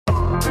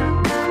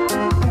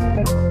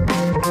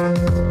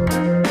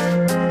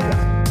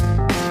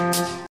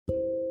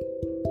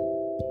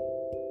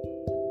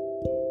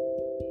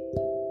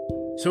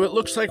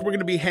looks like we're going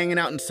to be hanging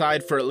out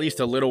inside for at least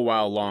a little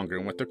while longer,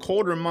 and with the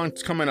colder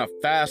months coming up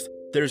fast,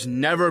 there's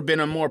never been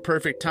a more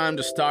perfect time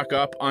to stock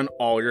up on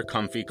all your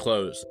comfy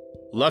clothes.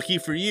 Lucky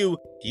for you,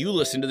 you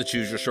listen to the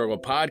Choose Your Struggle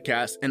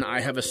podcast, and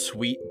I have a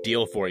sweet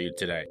deal for you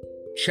today.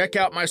 Check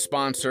out my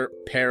sponsor,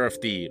 Pair of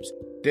Thieves.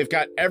 They've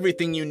got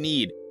everything you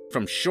need,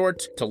 from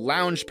shorts to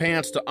lounge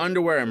pants to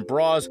underwear and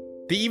bras.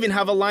 They even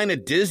have a line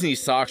of Disney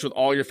socks with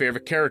all your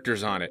favorite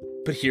characters on it.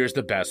 But here's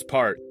the best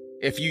part.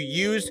 If you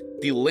use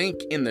the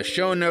link in the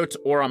show notes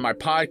or on my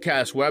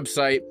podcast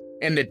website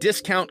and the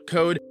discount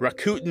code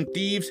Rakuten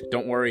Thieves,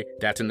 don't worry,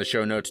 that's in the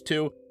show notes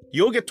too,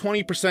 you'll get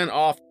 20%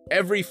 off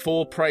every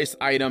full price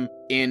item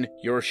in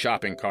your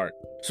shopping cart.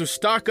 So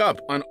stock up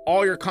on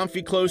all your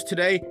comfy clothes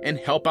today and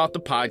help out the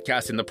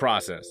podcast in the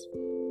process.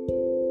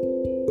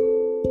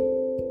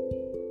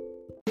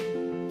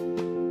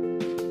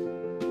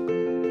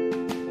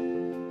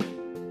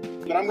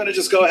 But I'm going to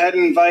just go ahead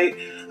and invite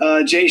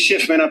Jay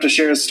Schiffman up to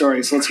share his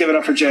story. So let's give it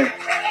up for Jay.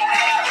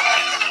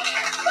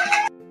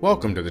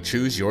 Welcome to the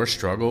Choose Your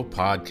Struggle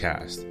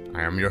podcast.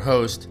 I am your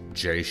host,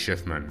 Jay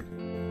Schiffman.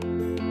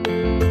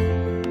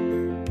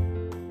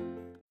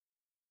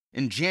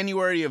 In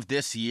January of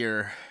this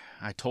year,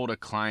 I told a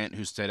client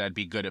who said I'd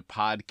be good at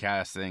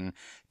podcasting,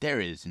 there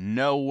is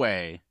no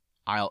way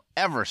I'll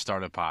ever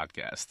start a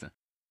podcast.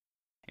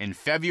 In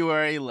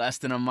February, less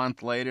than a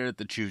month later,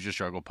 the Choose Your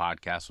Struggle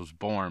podcast was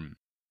born.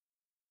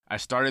 I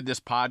started this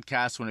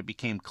podcast when it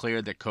became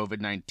clear that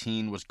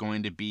COVID-19 was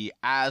going to be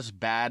as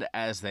bad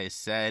as they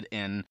said,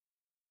 and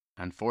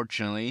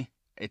unfortunately,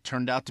 it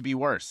turned out to be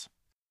worse.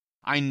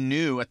 I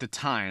knew at the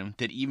time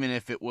that even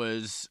if it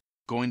was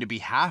going to be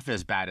half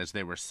as bad as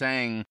they were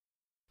saying,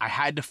 I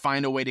had to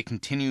find a way to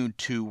continue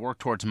to work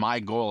towards my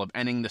goal of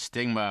ending the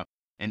stigma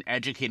and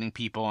educating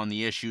people on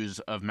the issues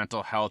of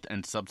mental health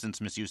and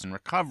substance misuse and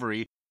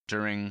recovery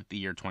during the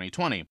year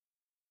 2020.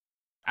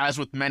 As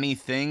with many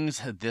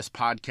things, this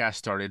podcast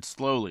started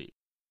slowly.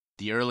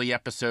 The early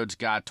episodes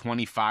got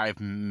 25,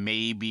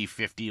 maybe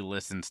 50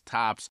 listens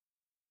tops,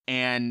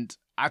 and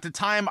at the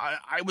time,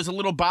 I was a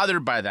little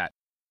bothered by that,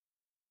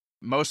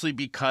 mostly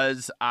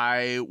because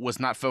I was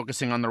not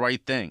focusing on the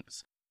right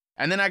things.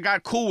 And then I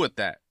got cool with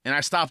that, and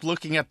I stopped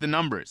looking at the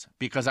numbers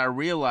because I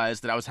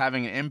realized that I was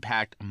having an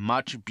impact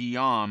much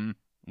beyond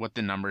what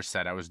the numbers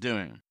said I was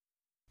doing.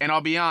 And I'll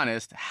be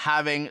honest,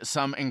 having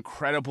some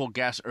incredible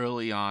guests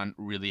early on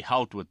really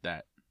helped with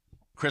that.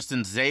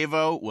 Kristen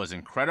Zavo was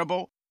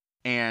incredible,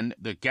 and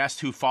the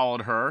guests who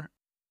followed her,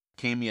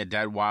 Camia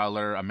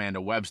Deadweiler, Amanda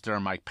Webster,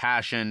 Mike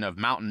Passion of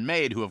Mountain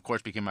Made, who of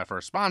course became my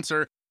first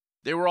sponsor,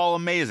 they were all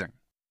amazing.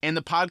 And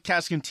the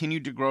podcast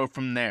continued to grow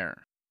from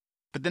there.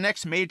 But the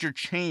next major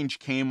change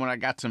came when I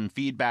got some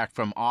feedback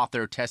from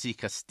author Tessie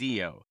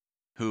Castillo,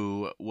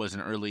 who was an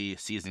early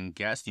season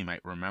guest, you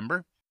might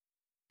remember.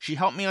 She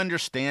helped me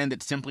understand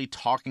that simply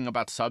talking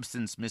about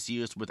substance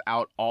misuse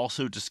without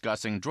also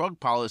discussing drug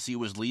policy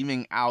was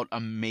leaving out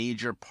a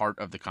major part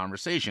of the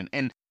conversation.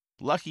 And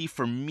lucky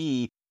for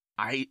me,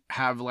 I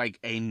have like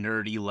a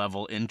nerdy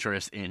level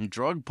interest in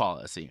drug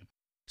policy.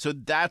 So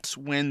that's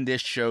when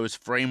this show's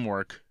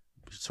framework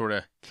sort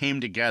of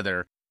came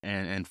together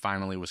and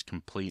finally was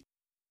complete.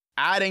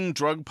 Adding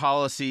drug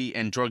policy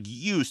and drug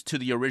use to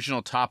the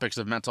original topics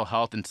of mental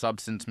health and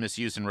substance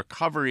misuse and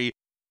recovery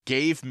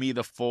gave me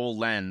the full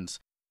lens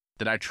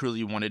that I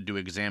truly wanted to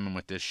examine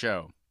with this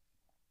show.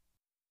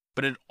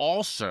 But it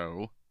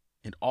also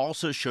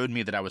showed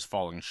me that I was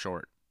falling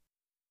short.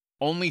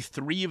 Only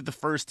 3 of the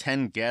first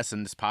 10 guests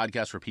in this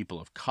podcast were people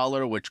of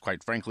color, which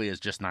quite frankly is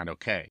just not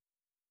okay.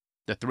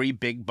 The 3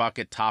 big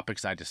bucket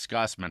topics I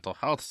discussed, mental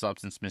health,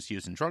 substance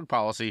misuse, and drug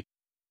policy,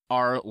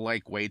 are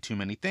like way too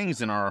many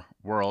things in our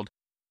world,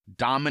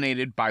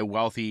 dominated by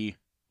wealthy,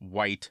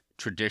 white,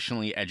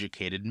 traditionally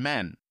educated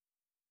men.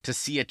 To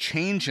see a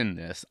change in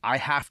this, I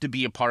have to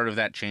be a part of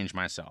that change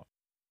myself.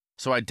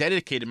 So I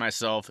dedicated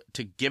myself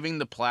to giving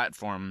the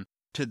platform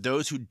to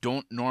those who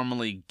don't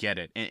normally get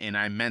it, and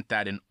I meant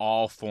that in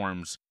all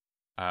forms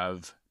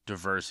of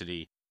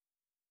diversity.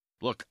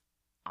 Look,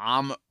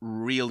 I'm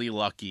really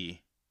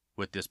lucky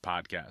with this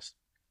podcast.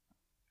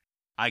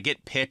 I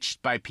get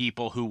pitched by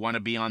people who want to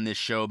be on this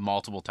show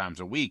multiple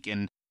times a week,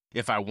 and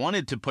if I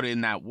wanted to put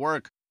in that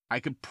work, I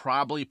could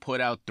probably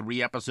put out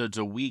 3 episodes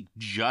a week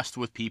just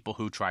with people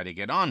who try to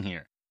get on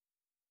here.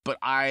 But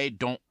I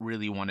don't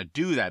really want to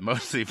do that,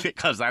 mostly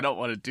because I don't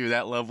want to do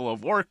that level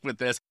of work with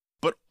this,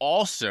 but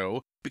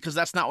also because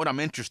that's not what I'm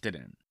interested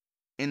in.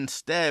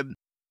 Instead,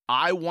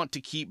 I want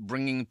to keep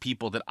bringing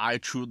people that I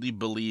truly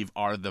believe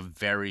are the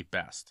very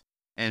best.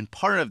 And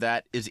part of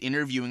that is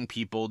interviewing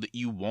people that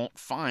you won't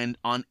find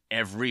on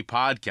every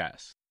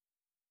podcast.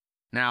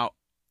 Now,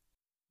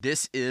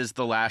 this is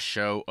the last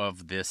show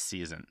of this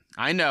season.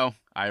 I know,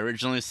 I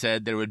originally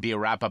said there would be a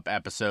wrap-up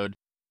episode,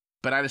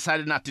 but I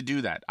decided not to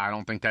do that. I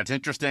don't think that's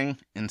interesting.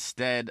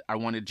 Instead, I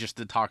wanted just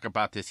to talk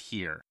about this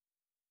here.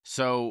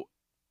 So,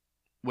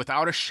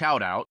 without a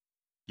shout-out,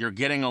 you're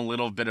getting a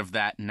little bit of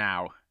that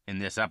now in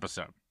this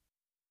episode.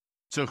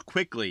 So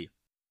quickly,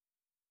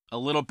 a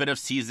little bit of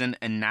season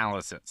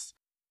analysis.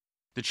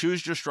 The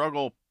Choose Your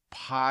Struggle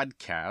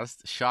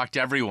podcast shocked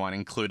everyone,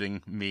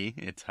 including me,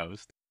 its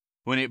host,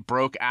 when it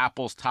broke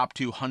Apple's top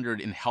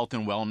 200 in health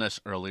and wellness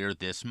earlier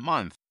this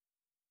month.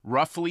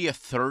 Roughly a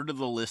third of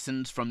the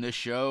listens from this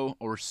show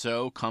or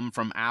so come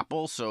from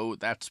Apple, so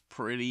that's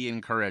pretty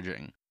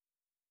encouraging.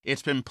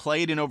 It's been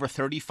played in over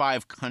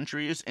 35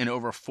 countries, and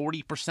over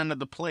 40% of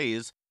the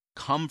plays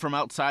come from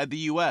outside the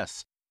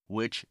US,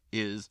 which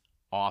is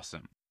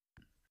awesome.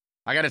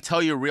 I gotta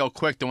tell you real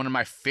quick that one of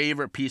my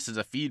favorite pieces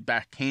of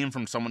feedback came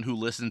from someone who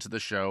listened to the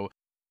show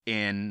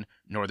in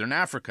Northern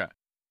Africa.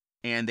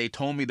 And they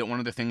told me that one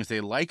of the things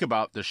they like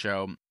about the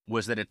show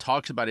was that it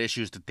talks about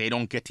issues that they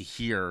don't get to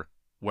hear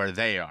where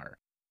they are.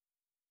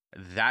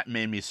 That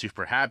made me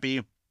super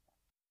happy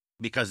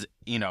because,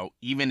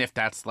 even if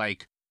that's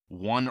like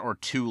 1 or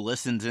 2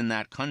 listens in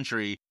that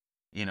country,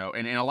 and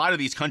a lot of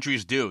these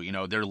countries do,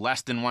 they're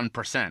less than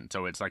 1%.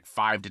 So it's like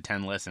 5 to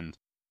 10 listens.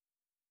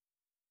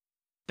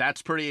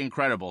 That's pretty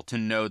incredible to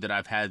know that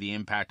I've had the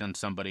impact on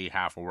somebody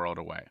half a world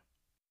away.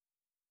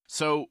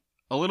 So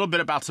a little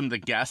bit about some of the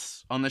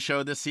guests on the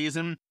show this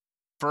season.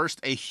 First,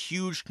 a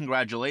huge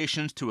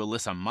congratulations to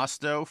Alyssa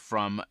Musto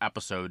from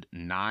episode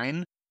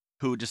 9,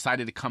 who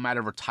decided to come out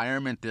of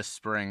retirement this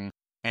spring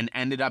and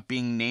ended up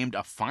being named a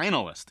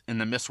finalist in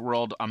the Miss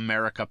World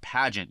America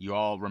pageant. You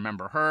all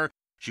remember her.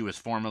 She was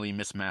formerly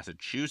Miss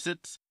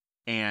Massachusetts,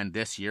 and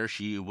this year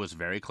she was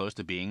very close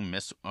to being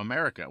Miss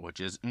America, which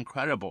is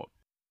incredible.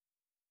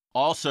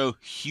 Also,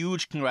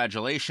 huge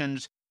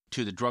congratulations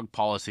to the Drug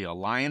Policy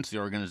Alliance, the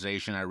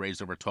organization I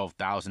raised over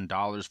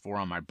 $12,000 for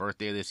on my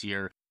birthday this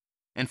year,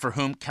 and for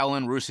whom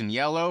Kellen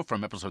Rusiniello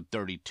from episode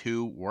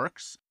 32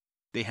 works.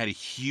 They had a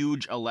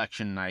huge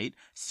election night,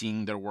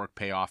 seeing their work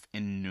pay off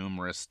in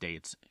numerous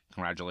states.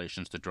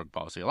 Congratulations to Drug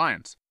Policy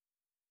Alliance.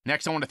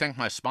 Next, I want to thank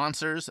my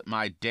sponsors,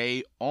 my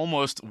day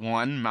almost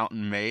one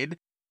Mountain Maid,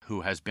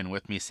 who has been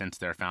with me since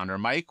their founder,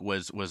 Mike,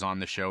 was on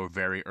the show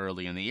very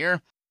early in the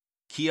year.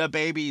 Kia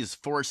Babies,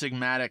 Four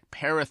Sigmatic,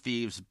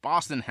 Parathieves,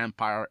 Boston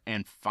Hempire,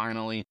 and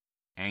finally,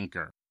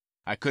 Anchor.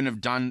 I couldn't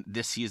have done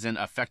this season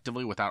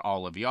effectively without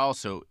all of y'all,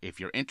 so if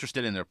you're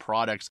interested in their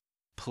products,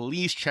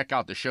 please check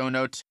out the show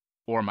notes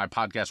or my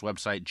podcast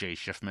website,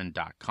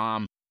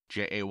 jayschiffman.com,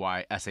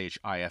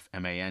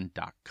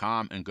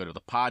 JAYSHIFMAN.com, and go to the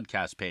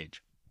podcast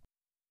page.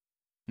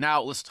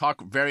 Now, let's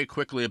talk very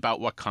quickly about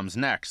what comes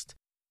next.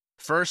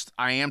 First,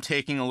 I am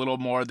taking a little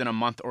more than a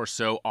month or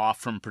so off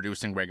from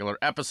producing regular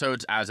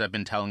episodes, as I've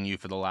been telling you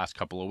for the last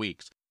couple of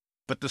weeks.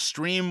 But the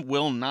stream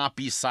will not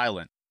be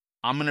silent.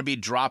 I'm going to be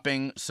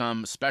dropping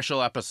some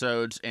special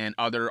episodes and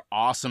other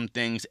awesome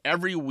things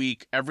every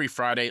week, every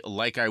Friday,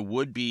 like I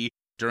would be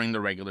during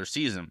the regular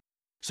season.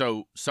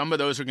 So some of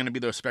those are going to be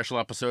those special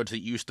episodes that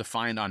you used to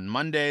find on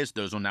Mondays.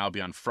 Those will now be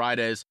on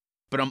Fridays.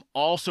 But I'm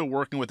also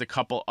working with a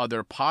couple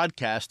other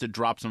podcasts to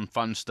drop some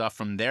fun stuff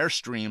from their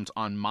streams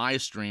on my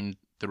stream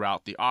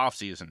throughout the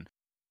off-season.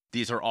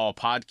 These are all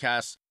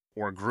podcasts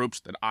or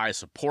groups that I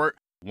support.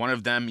 One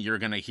of them you're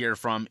going to hear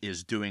from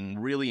is doing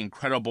really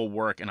incredible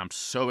work, and I'm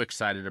so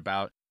excited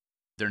about.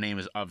 Their name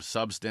is Of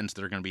Substance.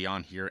 They're going to be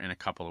on here in a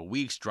couple of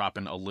weeks,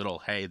 dropping a little,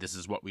 hey, this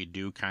is what we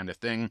do kind of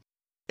thing.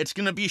 It's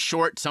going to be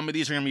short. Some of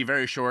these are going to be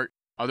very short.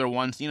 Other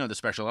ones, the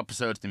special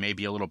episodes, they may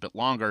be a little bit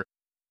longer.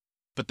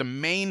 But the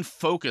main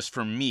focus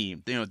for me,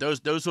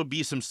 those will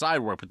be some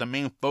side work, but the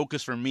main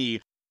focus for me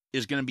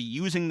is going to be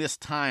using this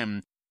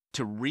time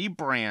to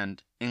rebrand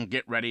and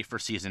get ready for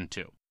season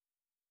 2.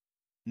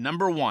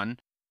 Number 1,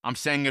 I'm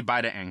saying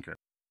goodbye to Anchor.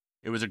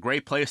 It was a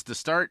great place to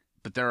start,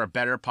 but there are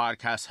better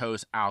podcast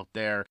hosts out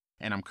there,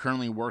 and I'm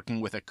currently working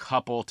with a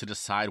couple to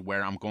decide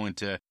where I'm going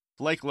to,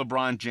 like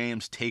LeBron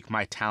James, take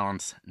my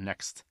talents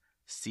next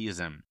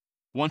season.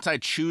 Once I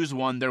choose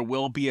one, there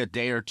will be a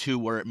day or two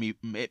where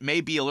it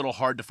may be a little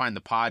hard to find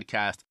the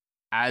podcast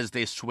as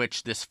they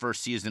switch this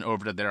first season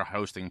over to their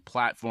hosting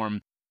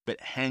platform.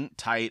 But hang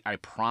tight, I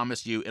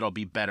promise you it'll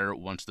be better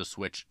once the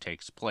switch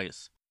takes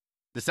place.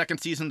 The second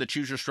season of the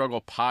Choose Your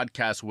Struggle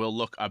podcast will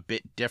look a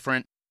bit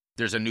different.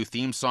 There's a new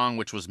theme song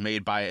which was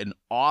made by an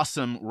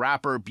awesome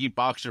rapper,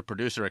 beatboxer,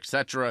 producer,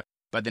 etc.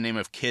 by the name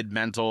of Kid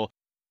Mental.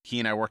 He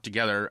and I worked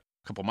together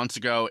a couple months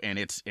ago, and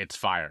it's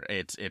fire.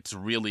 It's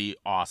really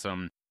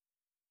awesome.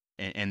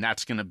 And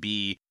that's going to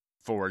be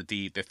for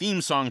the theme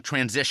song,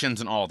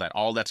 transitions, and all that.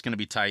 All that's going to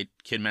be tight.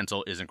 Kid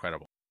Mental is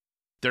incredible.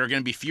 There are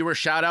going to be fewer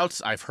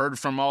shout-outs. I've heard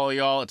from all of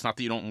y'all. It's not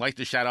that you don't like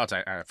the shout-outs.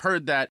 I've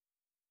heard that.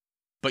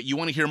 But you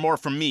want to hear more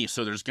from me,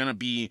 so there's going to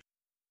be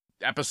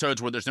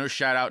episodes where there's no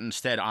shout-out.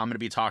 Instead, I'm going to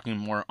be talking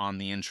more on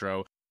the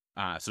intro.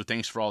 So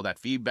thanks for all that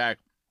feedback.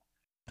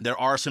 There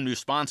are some new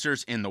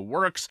sponsors in the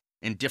works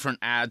and different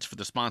ads for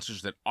the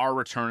sponsors that are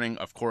returning,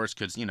 of course,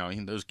 because,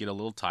 those get a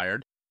little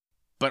tired.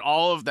 But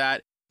all of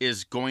that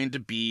is going to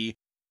be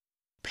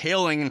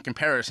paling in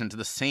comparison to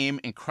the same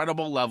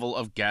incredible level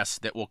of guests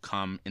that will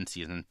come in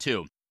Season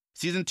 2.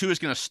 Season 2 is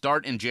going to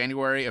start in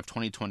January of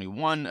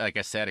 2021. Like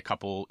I said,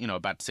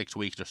 about 6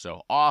 weeks or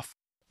so off.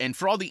 And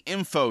for all the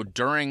info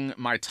during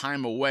my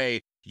time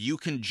away, you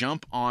can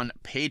jump on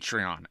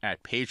Patreon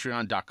at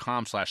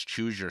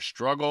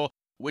patreon.com/chooseyourstruggle,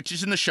 which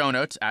is in the show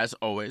notes, as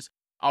always.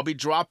 I'll be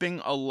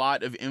dropping a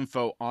lot of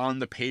info on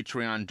the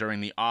Patreon during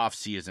the off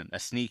season, a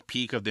sneak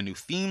peek of the new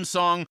theme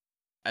song,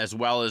 as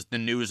well as the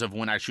news of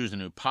when I choose a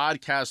new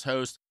podcast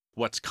host,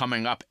 what's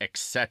coming up,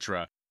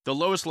 etc. The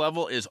lowest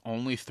level is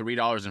only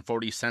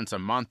 $3.40 a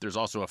month. There's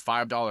also a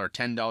 $5,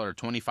 $10,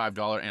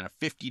 $25, and a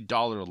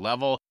 $50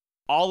 level.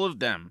 All of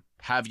them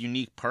have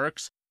unique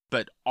perks,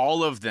 but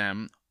all of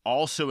them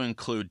also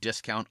include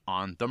discount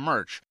on the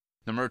merch.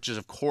 The merch is,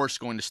 of course,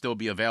 going to still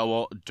be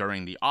available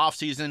during the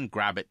off-season.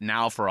 Grab it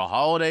now for a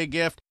holiday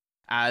gift.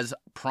 As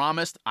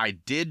promised, I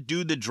did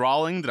do the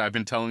drawing that I've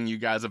been telling you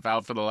guys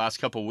about for the last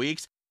couple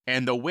weeks,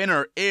 and the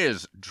winner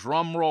is,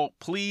 drumroll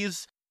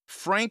please,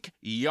 Frank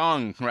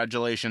Young.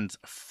 Congratulations,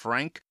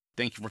 Frank.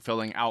 Thank you for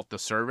filling out the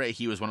survey.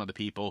 He was one of the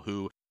people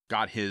who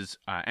got his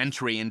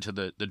entry into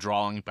the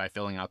drawing by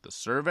filling out the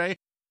survey.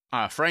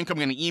 Frank, I'm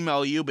going to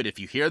email you, but if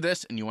you hear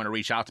this and you want to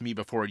reach out to me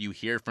before you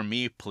hear from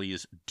me,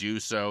 please do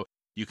so.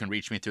 You can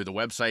reach me through the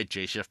website,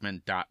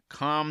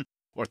 jschiffman.com,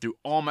 or through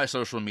all my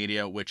social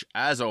media, which,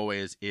 as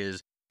always,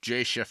 is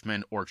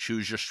jschiffman or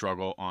Choose Your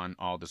Struggle on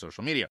all the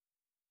social media.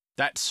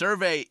 That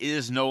survey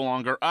is no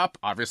longer up.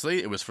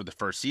 Obviously, it was for the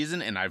first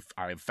season, and I've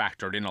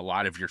factored in a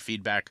lot of your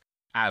feedback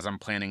as I'm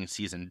planning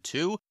season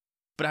 2.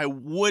 But I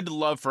would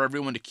love for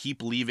everyone to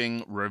keep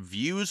leaving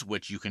reviews,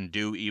 which you can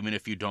do even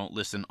if you don't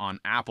listen on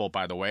Apple,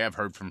 by the way. I've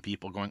heard from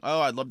people going,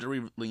 oh, I'd love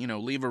to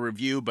leave a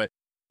review, but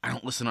I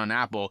don't listen on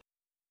Apple.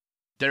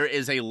 There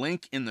is a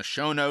link in the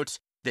show notes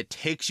that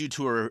takes you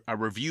to a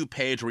review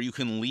page where you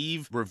can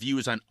leave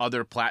reviews on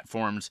other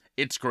platforms.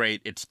 It's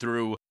great. It's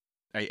through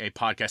a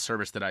podcast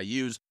service that I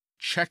use.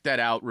 Check that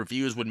out.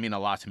 Reviews would mean a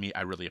lot to me.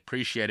 I really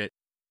appreciate it.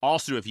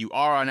 Also, if you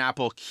are on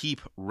Apple, keep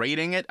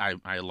rating it.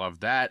 I love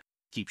that.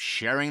 Keep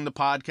sharing the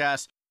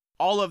podcast.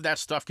 All of that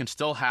stuff can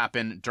still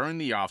happen during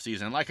the off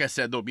season. Like I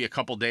said, there'll be a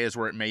couple days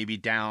where it may be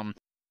down,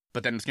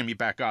 but then it's going to be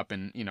back up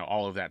and,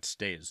 all of that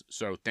stays.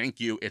 So thank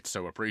you. It's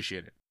so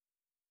appreciated.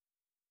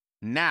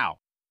 Now,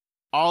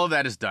 all of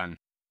that is done,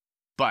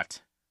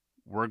 but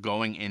we're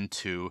going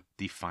into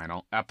the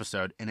final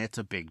episode, and it's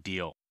a big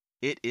deal.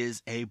 It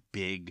is a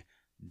big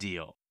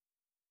deal.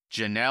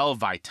 Janelle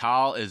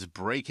Vital is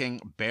breaking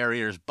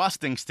barriers,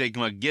 busting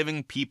stigma,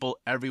 giving people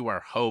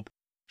everywhere hope.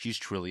 She's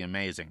truly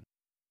amazing.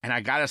 And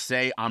I gotta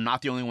say, I'm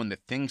not the only one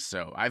that thinks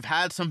so. I've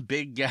had some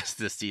big guests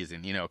this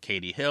season,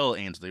 Katie Hill,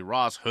 Ainsley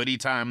Ross, Hoodie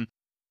Time,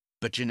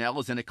 but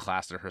Janelle is in a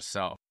class to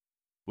herself.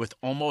 With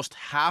almost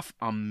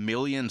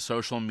 500,000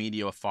 social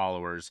media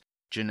followers,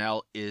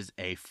 Janelle is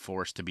a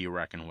force to be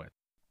reckoned with.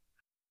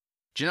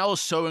 Janelle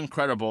is so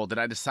incredible that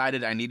I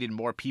decided I needed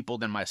more people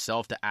than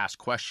myself to ask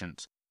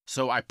questions.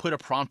 So I put a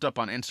prompt up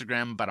on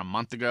Instagram about a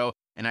month ago,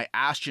 and I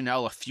asked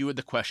Janelle a few of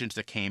the questions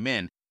that came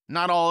in.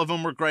 Not all of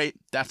them were great.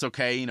 That's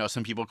okay.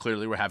 Some people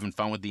clearly were having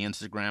fun with the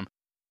Instagram.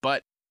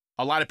 But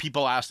a lot of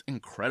people asked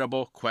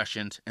incredible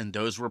questions, and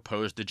those were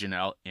posed to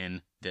Janelle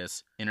in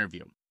this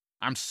interview.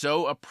 I'm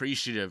so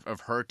appreciative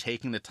of her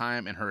taking the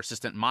time, and her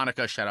assistant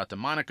Monica, shout out to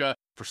Monica,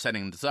 for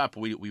setting this up.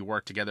 We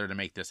worked together to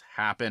make this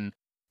happen.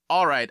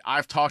 All right,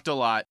 I've talked a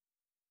lot.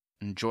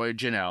 Enjoy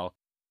Janelle,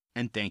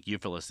 and thank you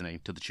for listening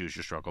to the Choose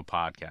Your Struggle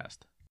podcast.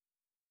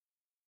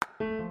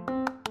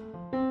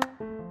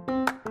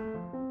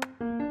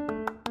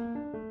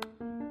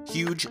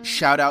 Huge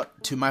shout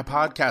out to my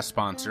podcast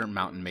sponsor,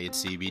 Mountain Made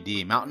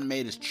CBD. Mountain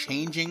Made is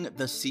changing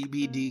the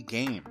CBD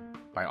game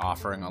by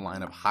offering a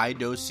line of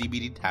high-dose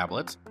CBD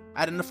tablets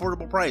at an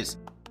affordable price.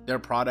 Their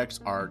products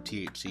are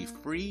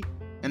THC-free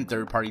and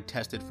third-party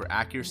tested for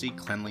accuracy,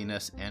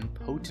 cleanliness, and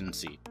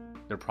potency.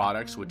 Their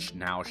products, which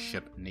now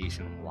ship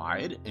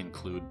nationwide,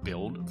 include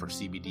Build for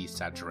CBD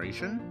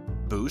saturation,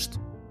 Boost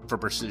for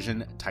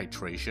precision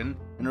titration,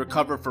 and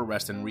Recover for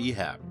rest and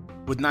rehab.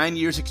 With 9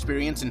 years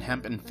experience in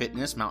hemp and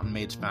fitness, Mountain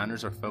Made's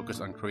founders are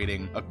focused on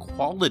creating a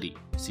quality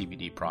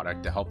CBD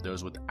product to help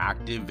those with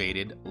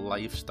activated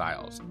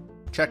lifestyles.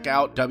 Check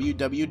out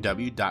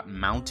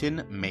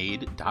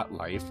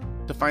www.mountainmade.life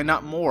to find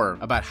out more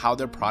about how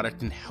their product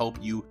can help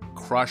you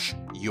crush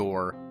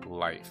your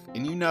life.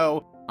 And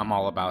I'm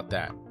all about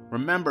that.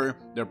 Remember,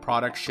 their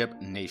products ship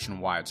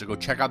nationwide, so go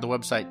check out the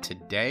website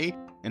today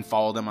and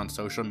follow them on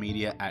social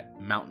media at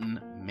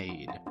Mountain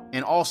Made.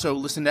 And also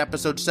listen to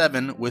episode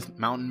 7 with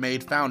Mountain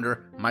Made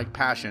founder Mike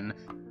Passion.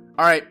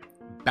 All right,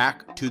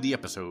 back to the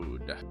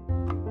episode.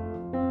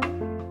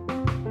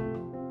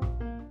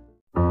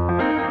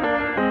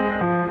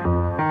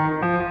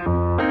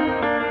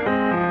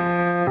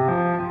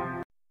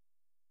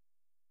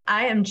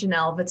 I am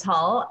Janelle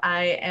Vital.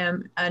 I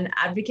am an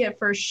advocate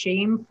for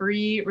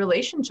shame-free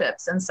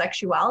relationships and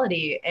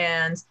sexuality.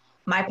 And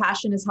my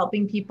passion is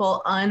helping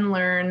people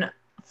unlearn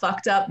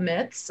fucked up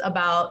myths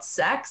about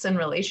sex and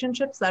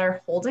relationships that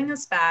are holding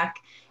us back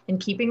and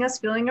keeping us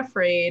feeling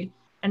afraid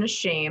and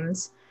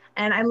ashamed.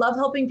 And I love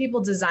helping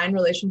people design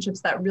relationships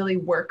that really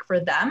work for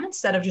them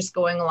instead of just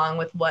going along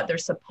with what they're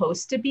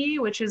supposed to be,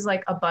 which is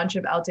like a bunch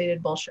of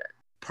outdated bullshit.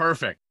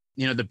 Perfect.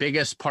 the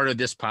biggest part of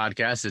this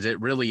podcast is it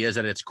really is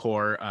at its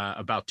core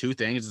about two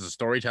things. It's a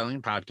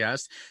storytelling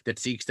podcast that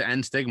seeks to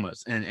end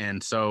stigmas.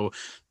 And so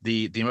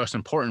the most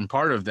important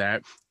part of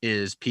that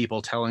is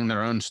people telling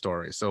their own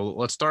story. So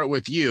let's start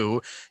with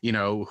you.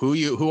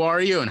 Who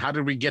are you and how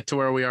did we get to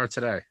where we are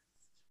today?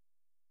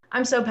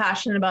 I'm so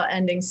passionate about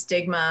ending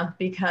stigma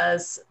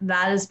because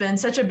that has been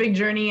such a big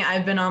journey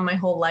I've been on my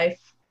whole life.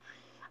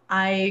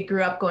 I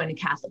grew up going to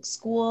Catholic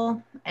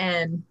school,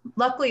 and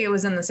luckily it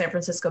was in the San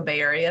Francisco Bay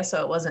Area,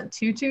 so it wasn't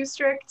too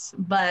strict,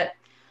 but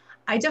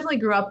I definitely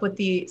grew up with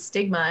the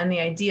stigma and the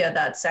idea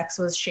that sex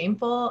was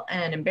shameful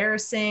and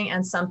embarrassing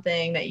and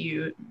something that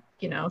you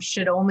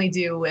should only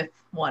do with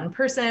one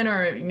person,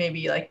 or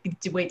maybe like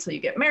wait till you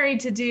get married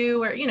to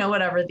do, or,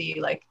 whatever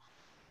the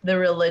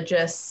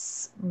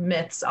religious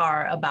myths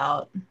are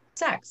about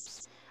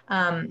sex.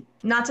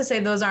 Not to say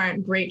those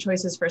aren't great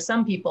choices for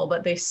some people,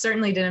 but they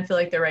certainly didn't feel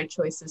like the right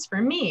choices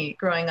for me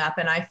growing up.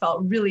 And I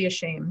felt really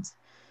ashamed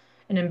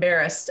and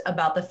embarrassed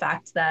about the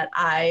fact that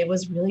I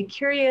was really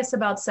curious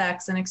about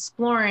sex and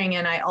exploring.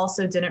 And I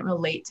also didn't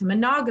relate to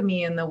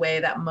monogamy in the way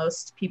that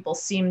most people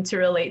seem to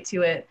relate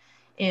to it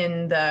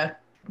in the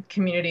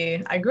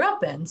community I grew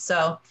up in.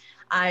 So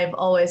I've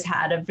always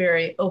had a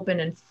very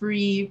open and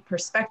free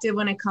perspective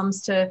when it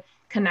comes to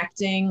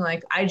connecting.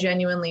 Like, I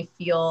genuinely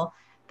feel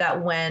that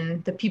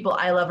when the people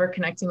I love are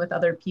connecting with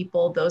other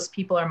people, those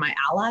people are my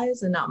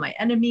allies and not my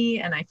enemy.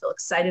 And I feel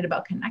excited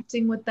about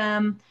connecting with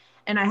them.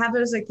 And I have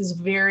this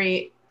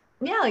very,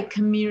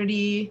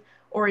 community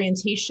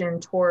orientation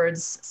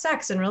towards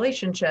sex and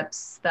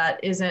relationships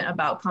that isn't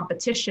about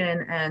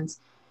competition and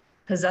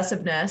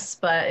possessiveness,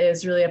 but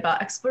is really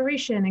about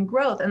exploration and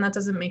growth. And that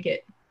doesn't make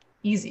it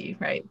easy,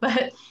 right?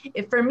 But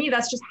for me,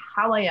 that's just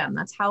how I am.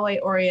 That's how I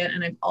orient.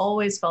 And I've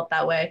always felt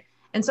that way.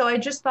 And so I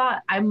just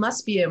thought I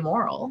must be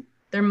immoral.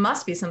 There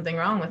must be something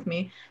wrong with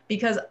me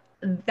because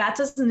that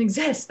doesn't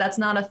exist. That's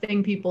not a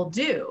thing people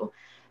do.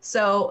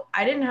 So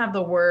I didn't have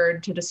the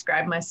word to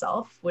describe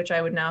myself, which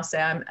I would now say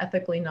I'm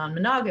ethically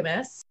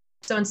non-monogamous.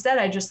 So instead,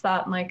 I just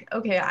thought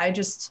okay, I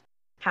just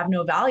have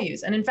no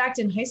values. And in fact,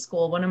 in high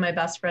school, one of my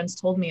best friends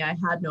told me I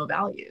had no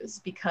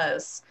values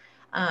because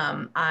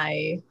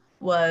I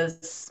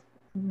was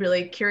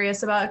really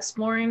curious about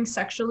exploring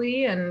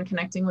sexually and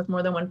connecting with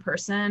more than one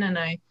person. And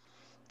I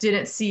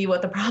didn't see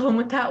what the problem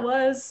with that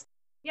was.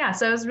 Yeah,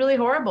 so it was really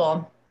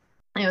horrible.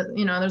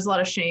 There's a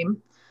lot of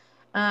shame.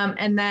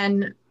 And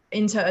then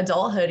into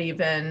adulthood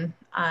even,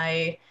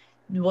 I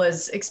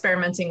was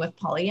experimenting with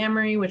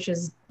polyamory, which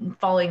is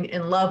falling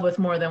in love with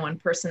more than one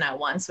person at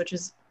once, which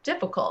is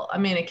difficult. I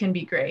mean, it can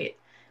be great,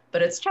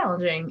 but it's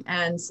challenging.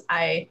 And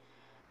I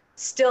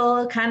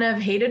still kind of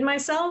hated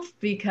myself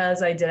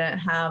because I didn't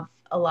have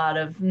a lot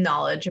of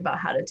knowledge about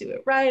how to do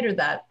it right, or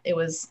that it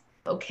was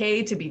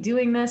okay to be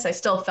doing this. I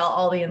still felt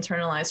all the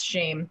internalized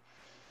shame.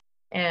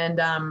 And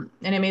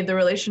it made the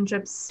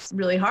relationships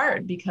really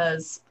hard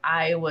because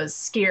I was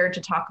scared to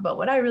talk about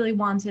what I really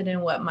wanted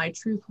and what my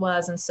truth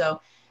was. And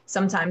so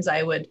sometimes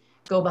I would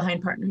go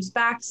behind partners'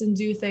 backs and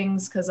do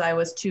things because I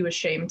was too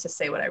ashamed to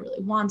say what I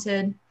really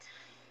wanted.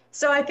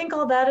 So I think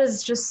all that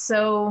is just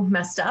so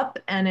messed up,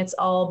 and it's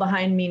all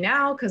behind me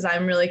now because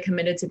I'm really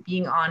committed to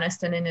being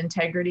honest and in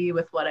integrity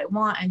with what I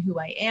want and who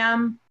I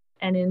am.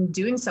 And in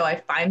doing so, I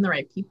find the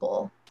right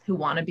people who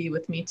want to be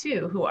with me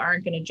too, who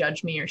aren't going to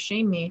judge me or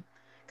shame me.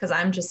 Because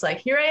I'm just like,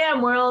 here I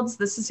am, worlds.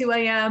 This is who I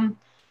am.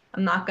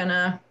 I'm not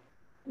gonna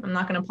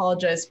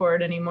apologize for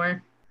it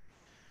anymore.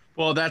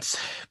 Well, that's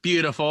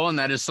beautiful, and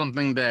that is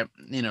something that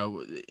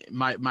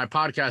my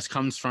podcast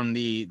comes from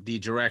the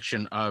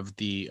direction of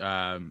the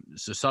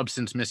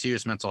substance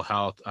misuse, mental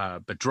health,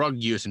 but drug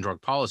use and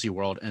drug policy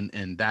world,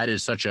 and that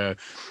is such a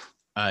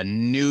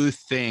new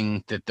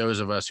thing that those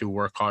of us who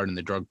work hard in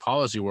the drug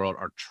policy world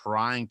are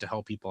trying to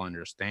help people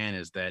understand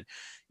is that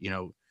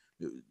it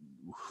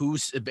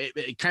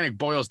kind of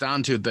boils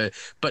down to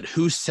but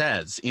who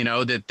says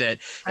that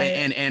right.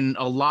 and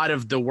a lot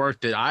of the work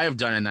that I have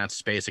done in that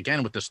space,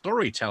 again with the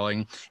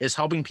storytelling, is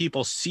helping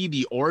people see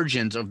the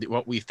origins of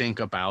what we think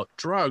about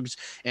drugs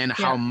and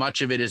how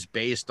much of it is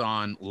based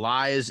on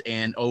lies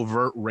and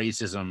overt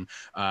racism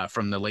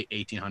from the late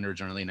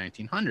 1800s and early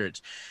 1900s.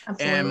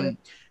 Absolutely. And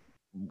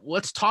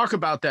let's talk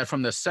about that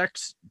from the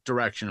sex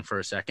direction for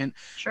a second.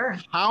 Sure.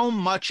 How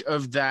much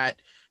of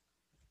that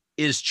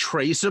is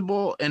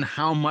traceable, and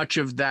how much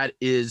of that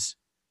is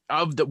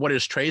what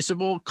is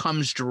traceable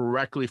comes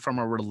directly from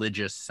a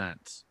religious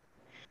sense?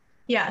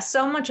 Yeah,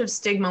 so much of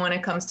stigma when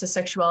it comes to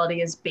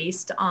sexuality is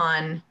based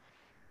on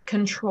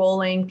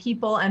controlling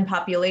people and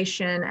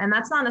population, and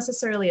that's not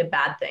necessarily a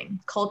bad thing.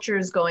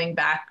 Cultures going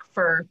back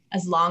for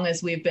as long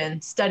as we've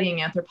been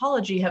studying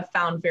anthropology have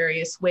found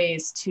various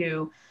ways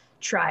to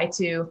try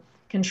to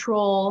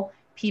control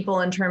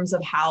people in terms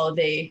of how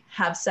they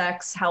have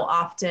sex, how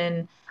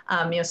often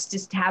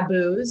just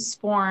taboos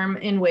form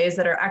in ways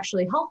that are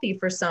actually healthy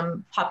for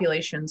some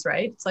populations,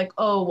 right? It's like,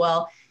 oh,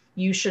 well,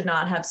 you should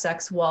not have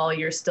sex while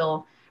you're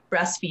still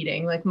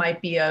breastfeeding,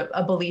 might be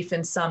a belief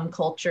in some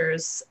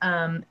cultures.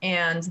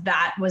 And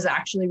that was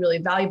actually really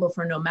valuable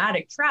for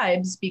nomadic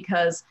tribes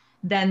because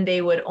then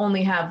a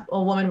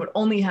woman would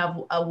only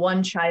have a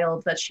one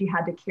child that she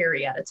had to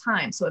carry at a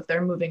time. So if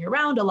they're moving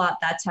around a lot,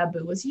 that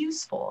taboo was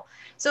useful.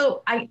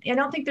 So I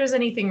don't think there's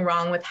anything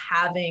wrong with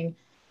having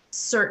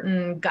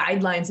certain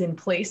guidelines in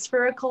place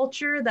for a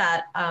culture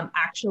that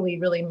actually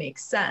really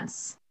makes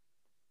sense.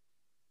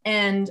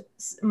 And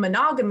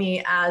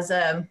monogamy as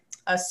a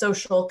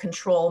social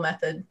control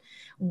method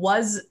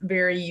was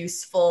very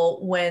useful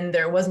when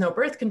there was no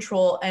birth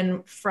control.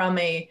 And from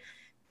a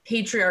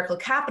patriarchal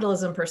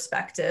capitalism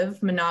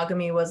perspective,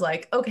 monogamy was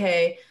like,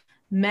 okay,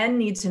 men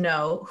need to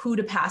know who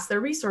to pass their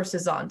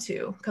resources on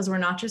to, because we're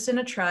not just in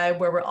a tribe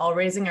where we're all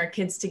raising our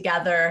kids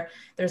together.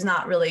 There's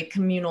not really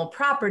communal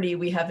property.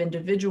 We have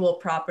individual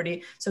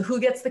property. So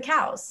who gets the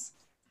cows?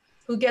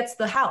 Who gets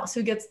the house?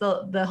 Who gets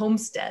the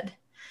homestead?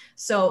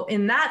 So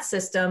in that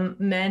system,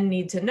 men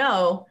need to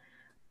know,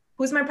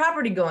 who's my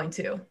property going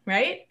to,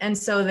 right? And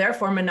so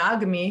therefore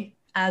monogamy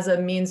as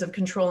a means of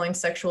controlling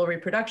sexual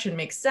reproduction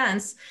makes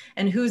sense.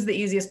 And who's the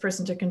easiest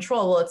person to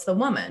control? Well, it's the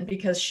woman,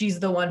 because she's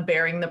the one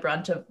bearing the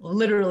brunt of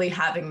literally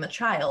having the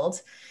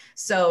child.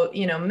 So,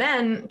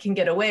 men can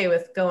get away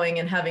with going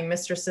and having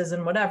mistresses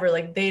and whatever,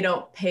 like they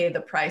don't pay the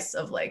price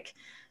of like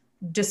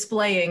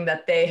displaying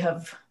that they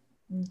have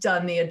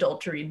done the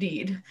adultery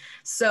deed.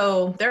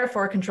 So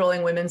therefore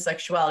controlling women's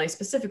sexuality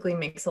specifically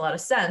makes a lot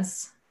of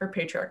sense for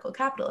patriarchal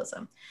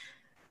capitalism.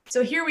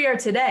 So here we are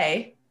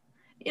today,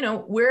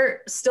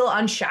 we're still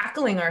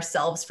unshackling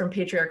ourselves from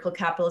patriarchal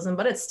capitalism,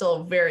 but it's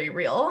still very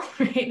real,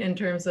 right? In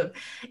terms of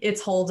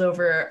its hold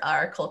over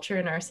our culture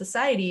and our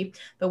society.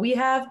 But we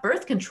have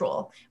birth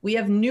control. We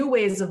have new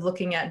ways of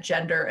looking at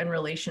gender and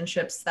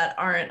relationships that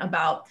aren't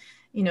about,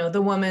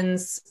 the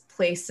woman's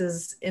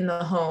places in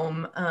the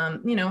home,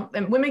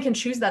 and women can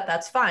choose that,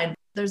 that's fine.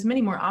 There's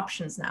many more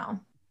options now.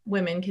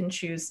 Women can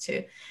choose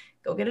to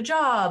go get a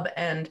job,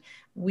 and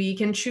we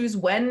can choose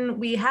when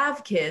we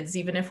have kids,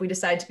 even if we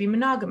decide to be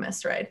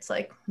monogamous, right? It's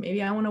like,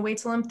 maybe I want to wait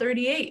till I'm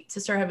 38 to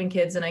start having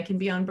kids and I can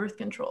be on birth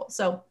control.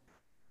 So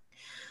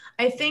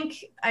I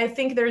think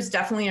there's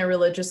definitely a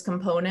religious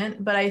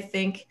component, but I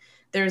think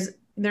there's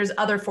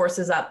other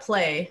forces at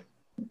play,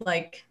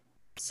 like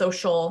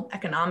social,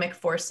 economic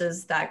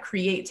forces that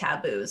create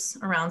taboos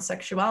around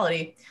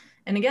sexuality.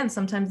 And again,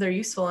 sometimes they're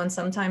useful and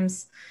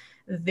sometimes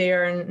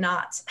they're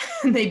not.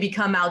 They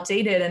become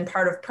outdated, and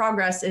part of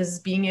progress is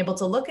being able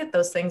to look at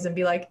those things and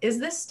be like, is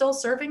this still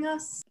serving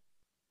us?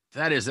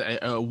 That is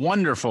a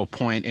wonderful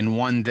point, and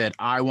one that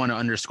I want to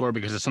underscore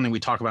because it's something we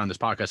talk about on this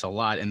podcast a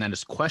lot, and that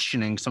is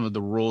questioning some of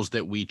the rules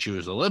that we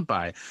choose to live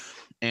by.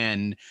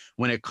 And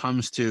when it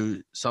comes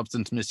to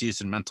substance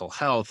misuse and mental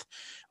health,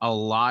 a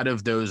lot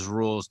of those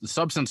rules, the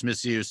substance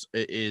misuse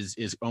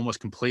is almost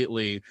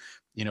completely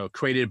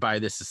created by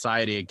this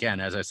society.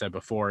 Again, as I said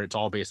before, it's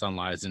all based on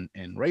lies and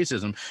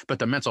racism. But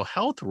the mental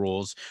health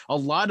rules, a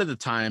lot of the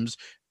times,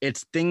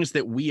 it's things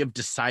that we have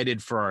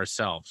decided for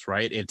ourselves,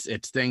 right?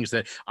 It's things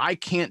that I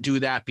can't do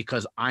that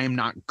because I'm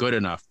not good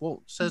enough.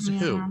 Well, says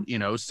who?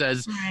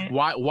 Says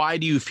right. Why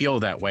do you feel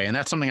that way? And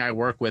that's something I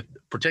work with,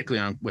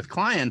 particularly with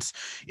clients,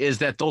 is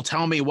that they'll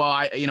tell me, well,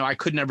 I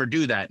could never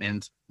do that.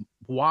 And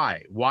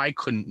why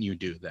couldn't you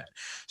do that?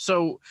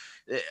 So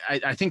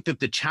I think that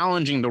the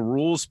challenging the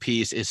rules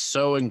piece is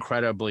so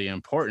incredibly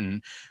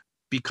important,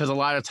 because a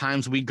lot of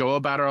times we go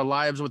about our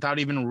lives without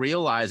even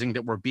realizing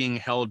that we're being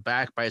held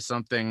back by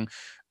something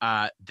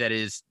that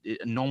is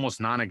almost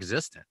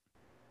non-existent.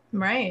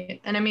 Right.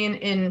 And I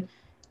mean,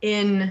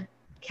 in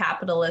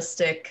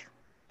capitalistic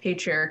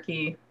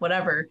patriarchy,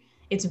 whatever,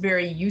 it's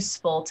very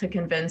useful to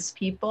convince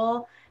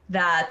people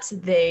that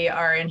they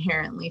are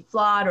inherently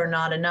flawed or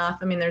not enough.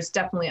 I mean, there's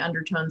definitely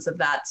undertones of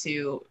that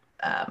to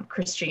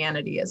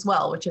Christianity as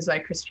well, which is why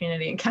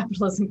Christianity and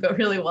capitalism go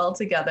really well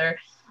together.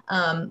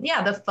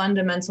 The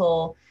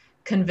fundamental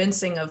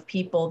convincing of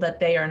people that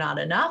they are not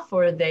enough,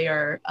 or they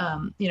are,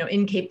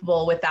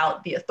 incapable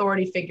without the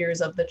authority figures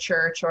of the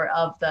church or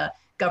of the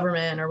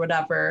government or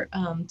whatever.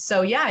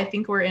 I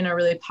think we're in a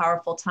really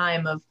powerful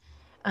time of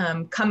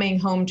coming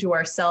home to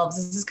ourselves.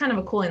 This is kind of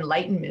a cool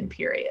enlightenment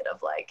period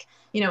of like,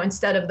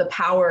 instead of the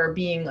power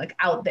being like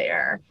out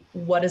there,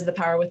 what is the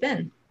power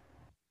within?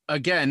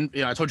 Again,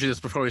 I told you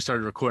this before we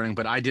started recording,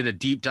 but I did a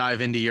deep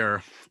dive into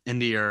your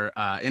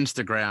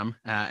Instagram,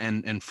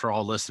 and for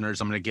all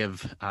listeners, I'm going to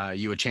give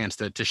you a chance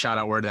to shout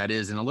out where that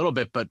is in a little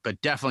bit, but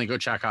definitely go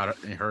check out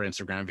her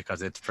Instagram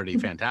because it's pretty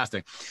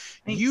fantastic.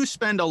 You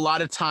spend a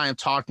lot of time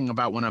talking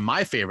about one of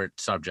my favorite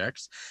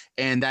subjects,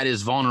 and that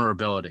is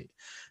vulnerability.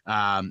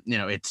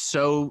 It's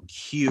so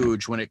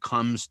huge when it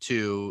comes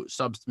to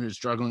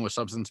struggling with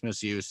substance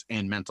misuse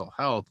and mental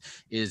health.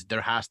 Is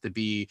there has to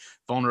be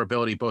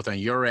vulnerability both on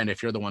your end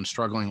if you're the one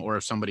struggling, or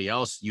if somebody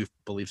else, you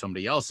believe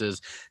somebody else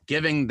is,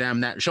 showing them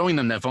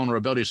that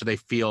vulnerability so they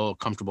feel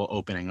comfortable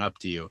opening up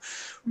to you.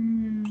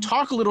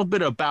 Talk a little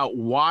bit about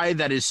why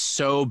that is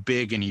so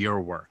big in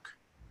your work.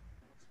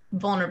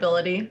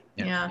 Vulnerability.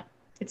 Yeah,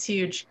 it's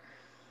huge.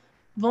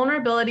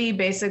 Vulnerability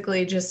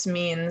basically just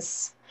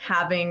means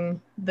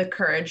having the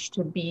courage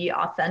to be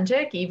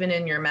authentic, even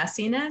in your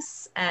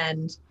messiness,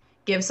 and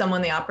give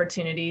someone the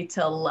opportunity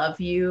to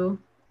love you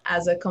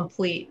as a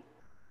complete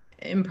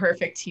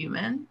imperfect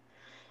human.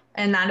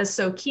 And that is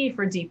so key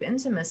for deep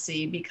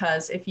intimacy,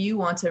 because if you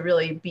want to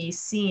really be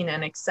seen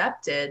and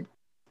accepted,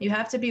 you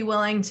have to be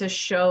willing to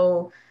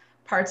show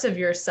parts of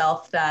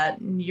yourself that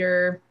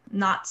you're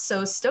not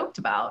so stoked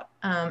about.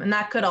 And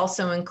that could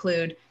also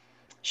include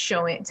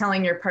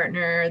telling your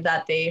partner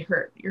that they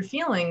hurt your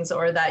feelings,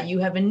 or that you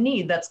have a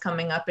need that's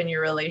coming up in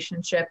your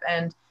relationship.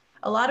 And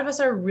a lot of us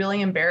are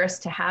really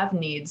embarrassed to have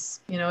needs.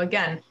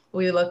 Again,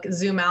 we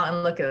zoom out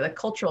and look at the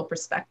cultural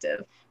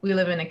perspective. We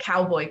live in a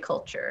cowboy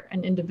culture,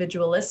 an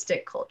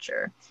individualistic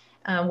culture,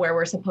 where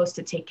we're supposed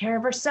to take care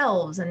of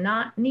ourselves and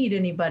not need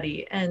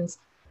anybody. And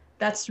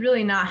that's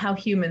really not how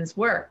humans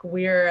work.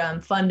 We're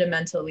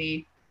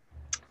fundamentally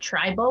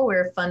tribal.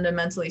 We're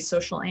fundamentally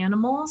social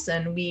animals,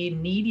 and we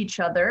need each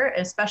other,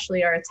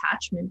 especially our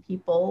attachment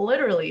people,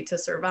 literally to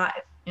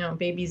survive.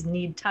 Babies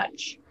need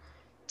touch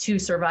to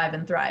survive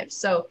and thrive.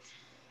 So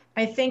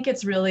I think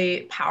it's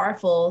really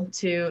powerful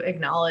to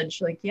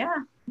acknowledge, like, yeah,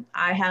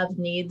 I have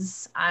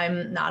needs.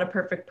 I'm not a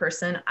perfect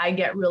person. I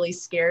get really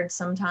scared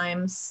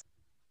sometimes.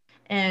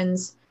 And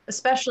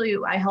especially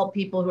I help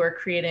people who are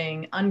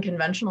creating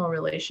unconventional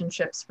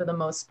relationships for the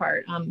most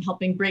part,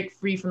 helping break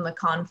free from the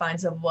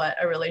confines of what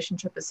a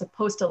relationship is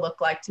supposed to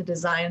look like, to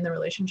design the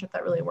relationship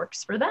that really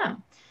works for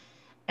them.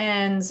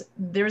 And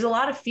there's a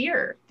lot of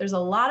fear. There's a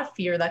lot of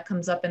fear that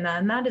comes up in that,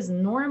 and that is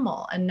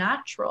normal and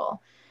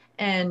natural.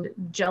 And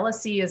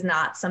jealousy is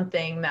not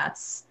something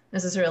that's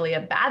necessarily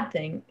a bad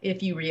thing.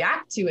 If you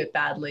react to it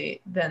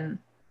badly, then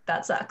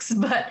that sucks.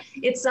 But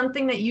it's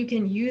something that you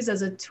can use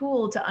as a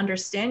tool to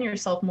understand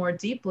yourself more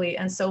deeply.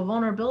 And so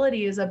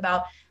vulnerability is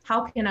about,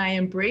 how can I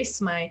embrace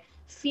my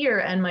fear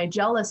and my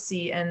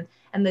jealousy and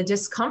the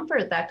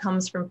discomfort that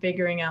comes from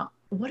figuring out,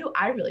 what do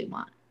I really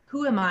want?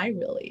 Who am I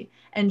really?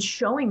 And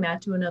showing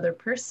that to another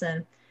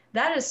person.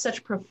 That is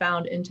such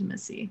profound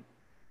intimacy.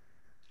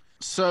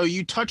 So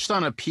you touched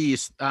on a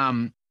piece.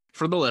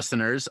 For the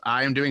listeners,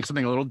 I am doing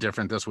something a little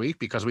different this week,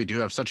 because we do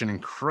have such an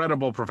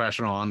incredible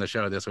professional on the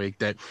show this week,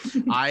 that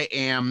I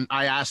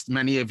asked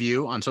many of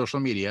you on social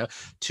media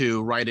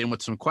to write in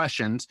with some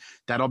questions.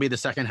 That'll be the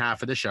second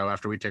half of the show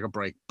after we take a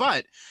break.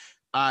 But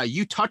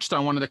you touched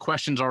on one of the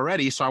questions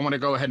already, so I want to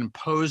go ahead and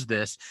pose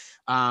this.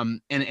 And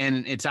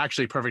it's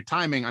actually perfect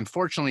timing.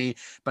 Unfortunately,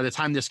 by the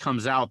time this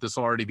comes out, this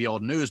will already be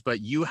old news,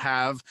 but you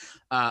have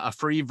a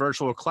free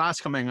virtual class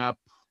coming up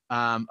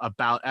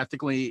about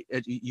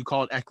you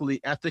call it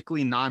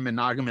ethically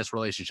non-monogamous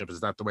relationships. Is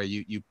that the way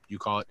you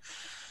call it?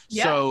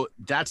 Yeah. So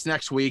that's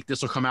next week.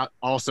 This will come out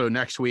also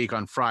next week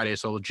on Friday,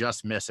 so we'll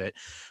just miss it.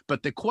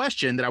 But the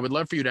question that I would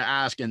love for you to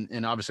ask,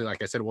 and obviously,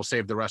 like I said, we'll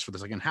save the rest for the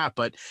second half,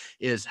 but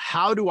is,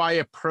 how do I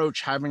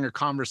approach having a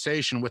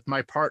conversation with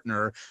my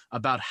partner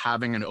about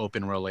having an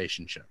open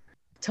relationship?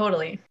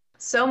 Totally.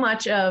 So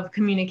much of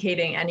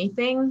communicating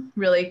anything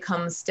really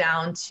comes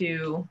down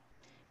to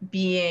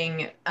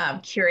being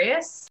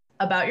curious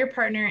about your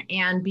partner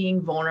and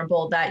being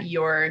vulnerable that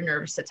you're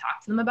nervous to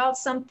talk to them about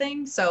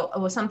something. So it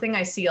was something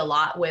I see a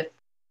lot with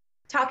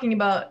talking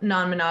about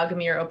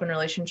non-monogamy or open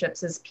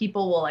relationships, is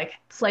people will like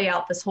play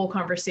out this whole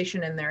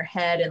conversation in their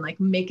head and like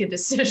make a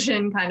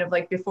decision kind of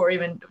like before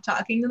even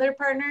talking to their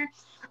partner.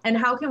 And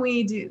how can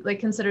we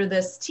consider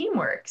this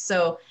teamwork?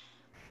 So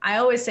I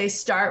always say,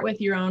 start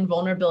with your own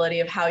vulnerability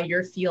of how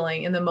you're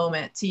feeling in the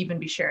moment to even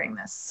be sharing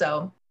this.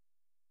 So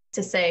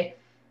to say,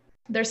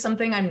 there's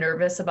something I'm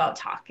nervous about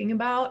talking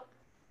about,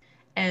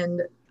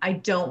 and I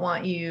don't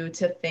want you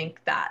to think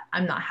that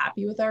I'm not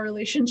happy with our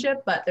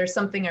relationship, but there's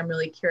something I'm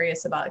really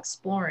curious about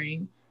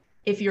exploring,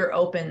 if you're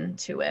open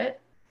to it.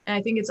 And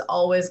I think it's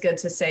always good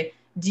to say,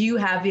 do you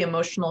have the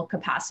emotional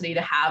capacity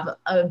to have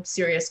a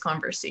serious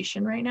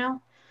conversation right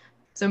now?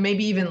 So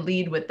maybe even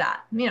lead with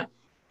that.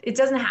 It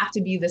doesn't have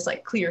to be this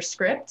like clear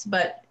script,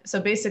 but so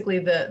basically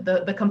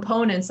the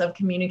components of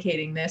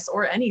communicating this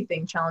or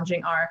anything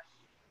challenging are,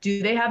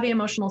 do they have the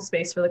emotional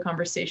space for the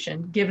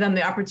conversation? Give them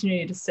the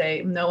opportunity to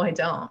say, no, I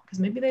don't, because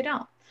maybe they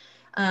don't.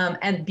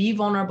 And be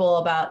vulnerable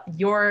about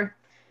your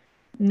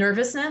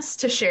nervousness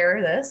to share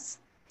this.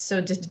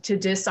 So to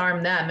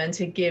disarm them and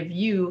to give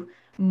you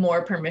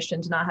more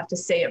permission to not have to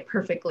say it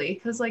perfectly,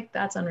 because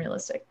that's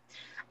unrealistic.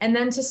 And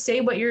then to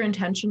say what your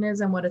intention is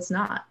and what it's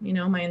not.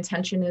 My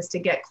intention is to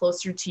get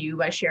closer to you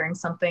by sharing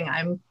something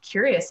I'm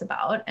curious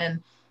about.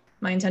 And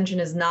my intention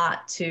is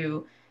not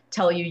to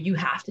tell you, you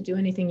have to do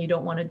anything you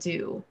don't want to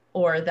do,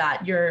 or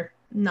that you're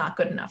not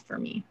good enough for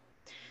me.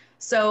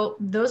 So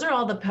those are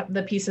all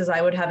the pieces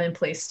I would have in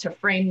place to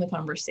frame the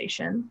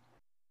conversation.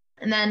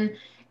 And then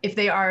if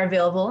they are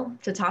available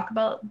to talk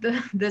about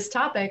this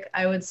topic,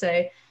 I would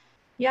say,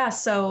 yeah,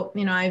 so,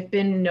 I've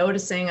been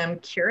noticing, I'm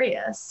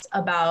curious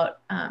about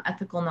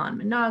ethical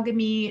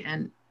non-monogamy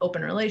and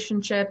open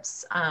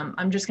relationships.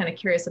 I'm just kind of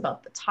curious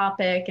about the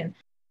topic. And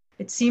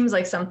it seems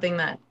like something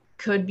that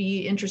could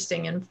be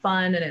interesting and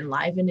fun and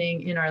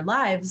enlivening in our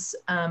lives.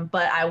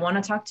 But I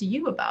want to talk to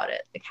you about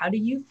it. Like, how do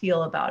you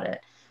feel about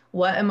it?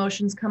 What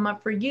emotions come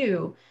up for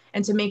you?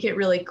 And to make it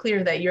really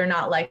clear that you're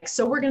not like,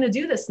 so we're going to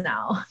do this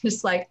now.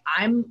 Just like,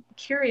 I'm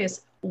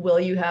curious, will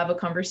you have a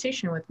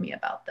conversation with me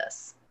about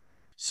this?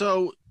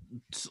 So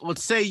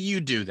let's say you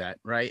do that,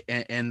 right?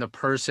 And the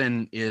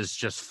person is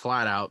just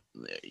flat out,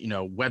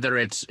 whether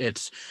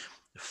it's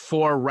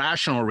for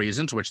rational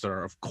reasons, which there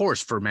are, of course,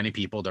 for many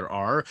people there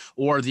are,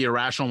 or the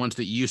irrational ones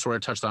that you sort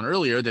of touched on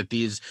earlier, that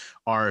these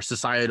are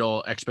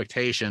societal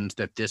expectations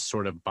that this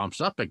sort of bumps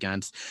up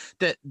against,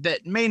 that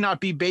may not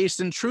be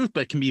based in truth,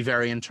 but can be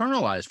very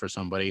internalized for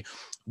somebody.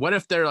 What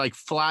if they're like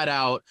flat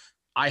out,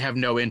 I have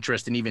no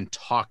interest in even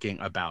talking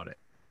about it?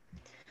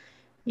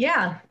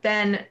 Yeah,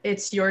 then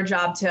it's your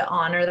job to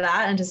honor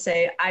that and to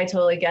say, I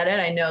totally get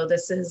it. I know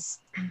this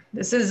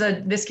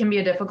can be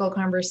a difficult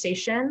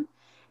conversation.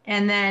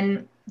 And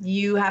then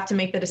you have to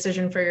make the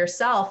decision for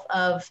yourself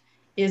of,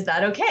 is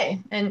that okay?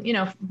 And,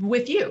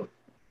 with you.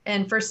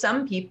 And for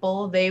some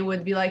people, they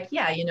would be like,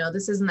 yeah,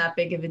 this isn't that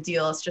big of a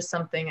deal. It's just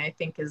something I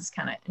think is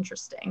kind of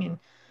interesting and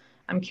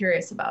I'm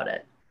curious about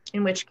it.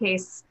 In which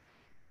case,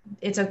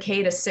 it's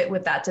okay to sit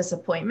with that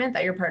disappointment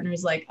that your partner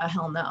is like,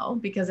 hell no,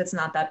 because it's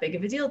not that big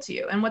of a deal to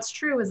you. And what's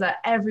true is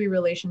that every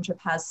relationship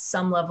has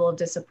some level of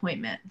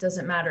disappointment. It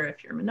doesn't matter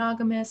if you're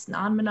monogamous,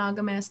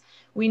 non-monogamous.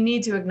 We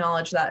need to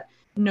acknowledge that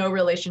no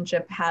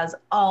relationship has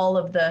all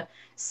of the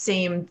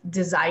same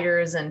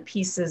desires and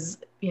pieces,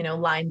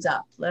 lined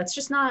up.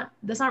 That's not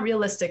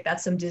realistic.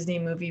 That's some Disney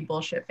movie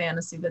bullshit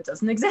fantasy that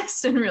doesn't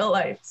exist in real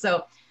life.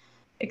 So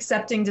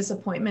accepting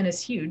disappointment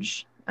is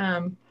huge.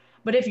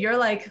 But if you're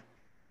like,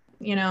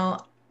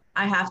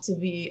 I have to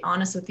be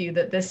honest with you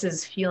that this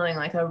is feeling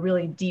like a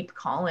really deep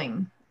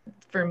calling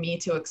for me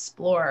to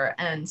explore.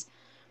 And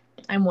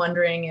I'm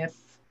wondering if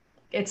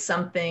it's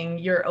something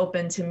you're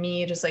open to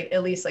me just like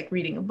at least like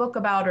reading a book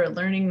about or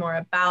learning more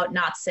about,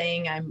 not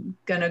saying I'm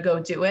gonna go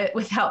do it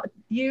without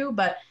you,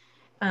 but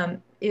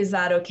is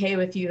that okay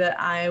with you that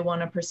I want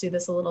to pursue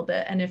this a little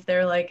bit? And if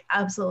they're like,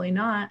 absolutely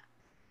not,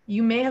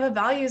 you may have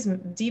a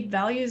deep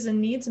values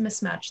and needs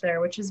mismatch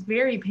there, which is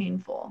very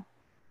painful.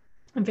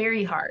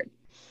 Very hard,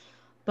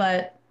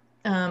 but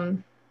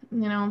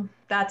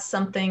that's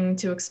something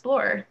to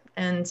explore.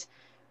 And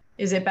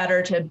is it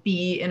better to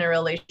be in a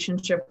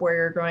relationship where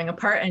you're growing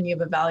apart and you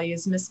have a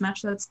values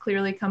mismatch that's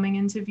clearly coming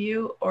into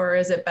view, or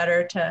is it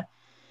better to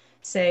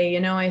say,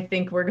 I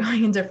think we're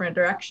going in different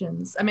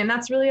directions? I mean,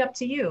 that's really up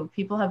to you.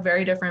 People have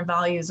very different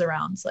values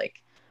around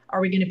like,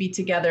 are we going to be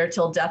together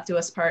till death do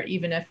us part,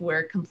 even if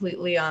we're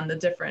completely on the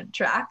different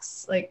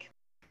tracks? Like,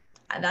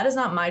 that is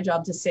not my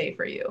job to say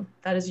for you.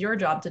 That is your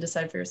job to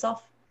decide for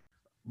yourself.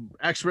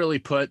 Expertly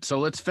put. So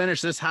let's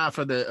finish this half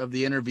of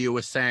the interview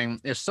with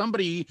saying, if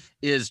somebody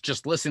is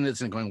just listening to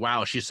this and going,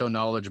 wow, she's so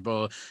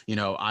knowledgeable,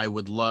 I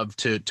would love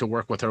to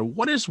work with her.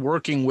 What does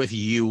working with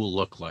you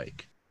look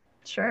like?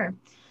 Sure.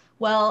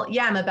 Well,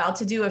 yeah, I'm about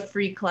to do a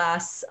free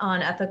class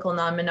on ethical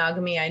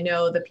non-monogamy. I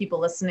know the people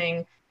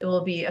listening, it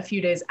will be a few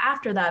days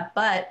after that,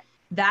 but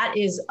that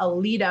is a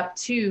lead up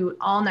to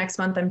all next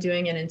month. I'm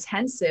doing an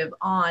intensive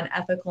on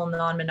ethical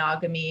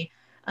non-monogamy.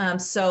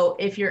 So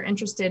if you're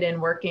interested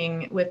in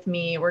working with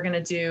me, we're going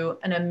to do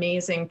an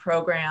amazing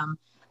program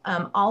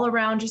all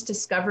around just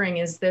discovering,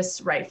 is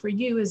this right for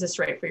you? Is this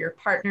right for your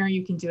partner?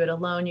 You can do it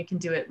alone. You can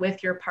do it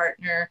with your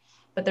partner.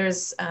 But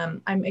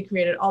I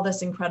created all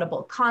this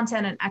incredible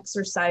content and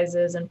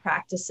exercises and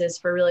practices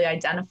for really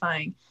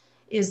identifying,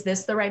 is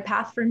this the right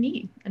path for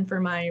me and for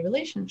my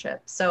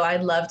relationship? So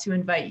I'd love to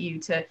invite you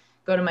to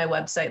go to my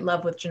website,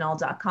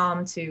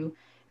 lovewithjanelle.com, to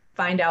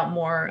find out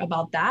more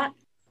about that.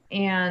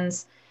 And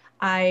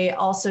I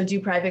also do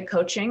private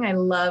coaching. I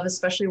love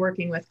especially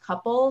working with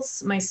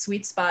couples. My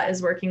sweet spot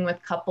is working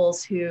with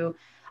couples who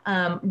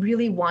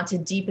really want to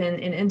deepen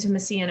in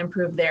intimacy and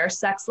improve their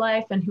sex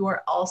life, and who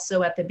are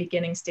also at the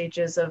beginning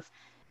stages of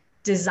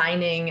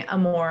designing a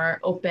more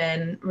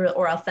open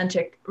or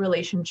authentic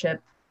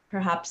relationship,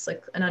 perhaps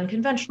like an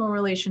unconventional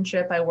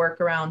relationship. I work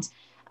around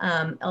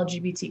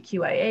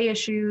LGBTQIA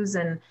issues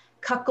and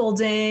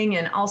cuckolding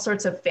and all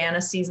sorts of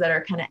fantasies that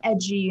are kind of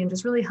edgy, and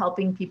just really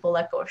helping people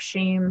let go of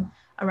shame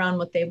around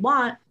what they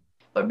want.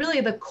 But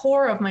really the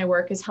core of my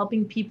work is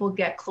helping people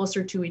get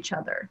closer to each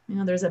other.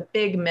 There's a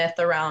big myth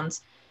around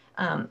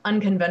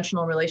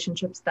unconventional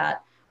relationships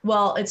that,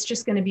 well, it's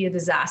just going to be a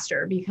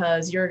disaster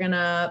because you're going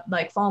to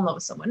like fall in love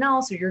with someone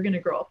else or you're going to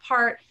grow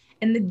apart.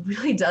 And it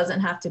really doesn't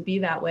have to be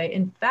that way.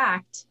 In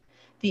fact,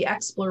 the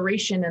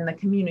exploration and the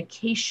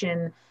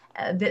communication,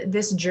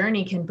 this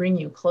journey can bring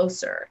you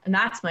closer. And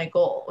that's my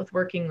goal with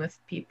working with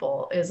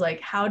people, is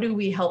like, how do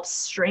we help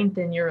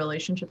strengthen your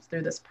relationships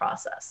through this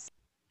process?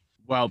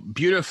 Well,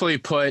 beautifully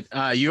put.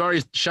 You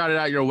already shouted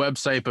out your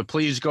website, but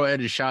please go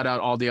ahead and shout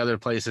out all the other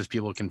places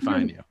people can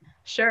find you.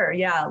 Sure.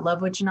 Yeah.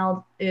 Love with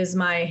Janelle is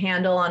my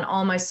handle on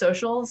all my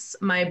socials.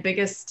 My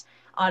biggest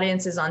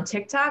audience is on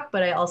TikTok,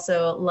 but I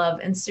also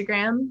love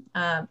Instagram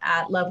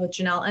at Love with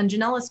Janelle. And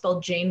Janelle is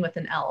spelled Jane with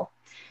an L.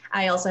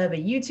 I also have a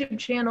YouTube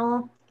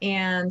channel,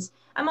 and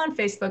I'm on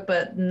Facebook,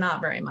 but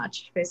not very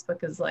much.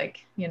 Facebook is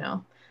like,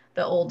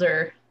 the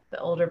older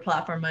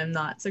platform I'm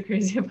not so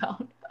crazy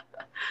about.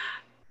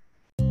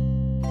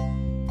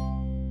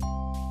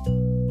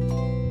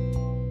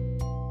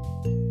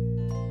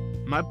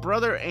 My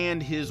brother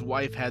and his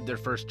wife had their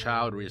first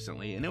child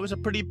recently, and it was a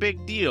pretty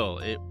big deal.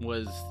 It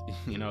was,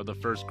 the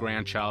first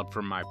grandchild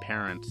from my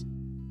parents.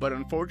 But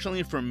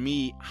unfortunately for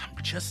me,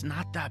 I'm just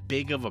not that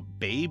big of a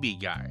baby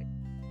guy.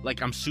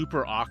 Like, I'm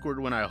super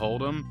awkward when I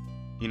hold him.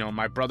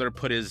 My brother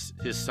put his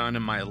son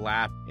in my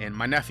lap, and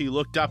my nephew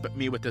looked up at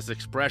me with this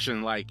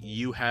expression like,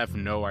 "You have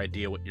no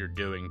idea what you're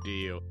doing, do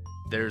you?"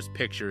 There's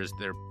pictures,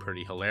 they're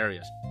pretty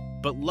hilarious.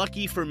 But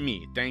lucky for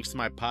me, thanks to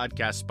my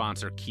podcast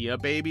sponsor, Kia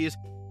Babies,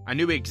 I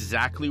knew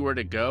exactly where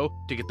to go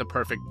to get the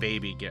perfect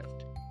baby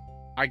gift.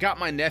 I got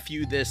my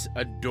nephew this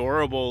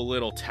adorable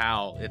little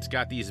towel. It's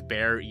got these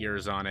bear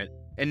ears on it.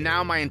 And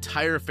now my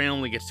entire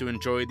family gets to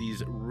enjoy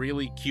these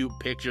really cute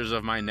pictures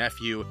of my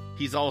nephew.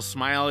 He's all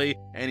smiley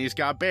and he's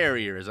got bear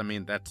ears. I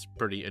mean, that's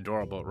pretty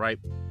adorable, right?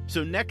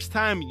 So next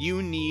time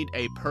you need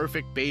a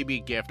perfect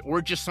baby gift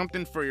or just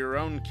something for your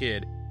own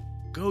kid,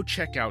 go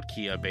check out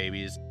Kia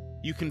Babies.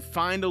 You can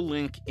find a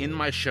link in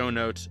my show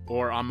notes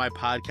or on my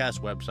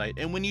podcast website.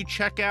 And when you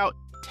check out,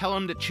 tell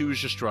them that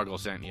Choose Your Struggle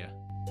sent you.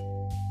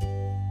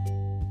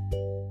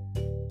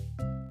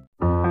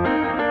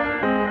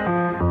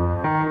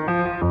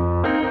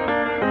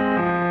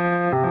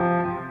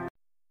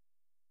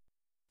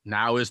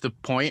 Now is the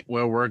point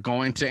where we're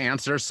going to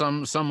answer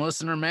some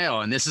listener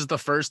mail. And this is the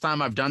first time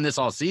I've done this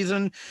all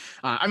season.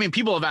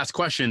 People have asked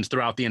questions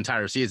throughout the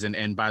entire season.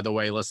 And by the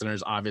way,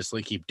 listeners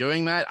obviously keep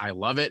doing that. I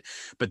love it.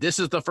 But this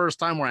is the first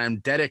time where I'm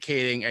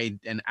dedicating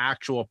an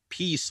actual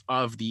piece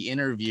of the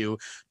interview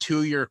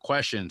to your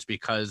questions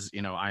because,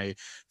 I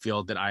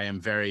feel that I am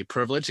very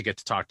privileged to get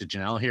to talk to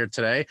Janelle here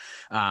today.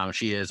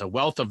 She is a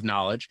wealth of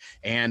knowledge.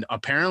 And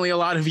apparently a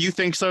lot of you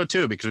think so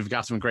too, because we've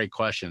got some great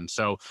questions.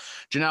 So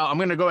Janelle, I'm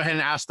going to go ahead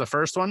and ask the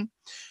first one.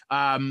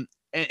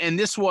 And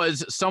this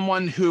was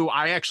someone who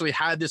I actually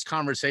had this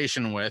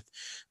conversation with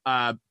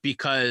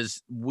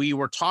because we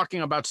were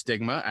talking about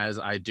stigma, as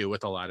I do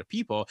with a lot of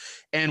people.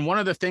 And one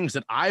of the things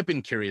that I've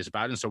been curious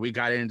about, and so we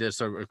got into this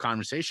sort of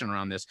conversation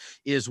around this,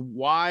 is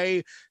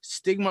why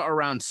stigma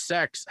around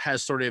sex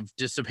has sort of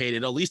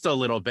dissipated at least a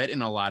little bit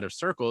in a lot of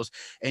circles.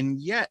 And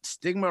yet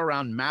stigma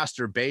around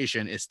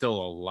masturbation is still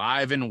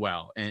alive and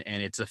well. And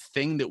it's a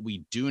thing that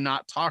we do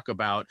not talk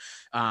about.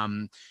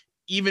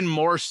 Even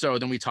more so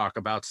than we talk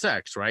about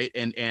sex, right?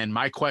 And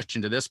my question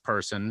to this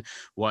person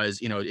was,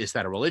 is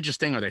that a religious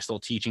thing? Are they still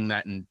teaching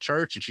that in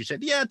church? And she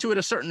said, yeah, to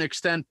a certain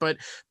extent, but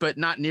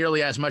not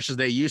nearly as much as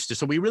they used to.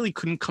 So we really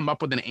couldn't come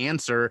up with an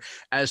answer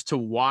as to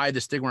why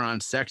the stigma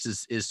around sex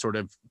is sort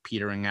of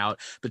petering out,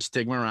 but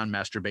stigma around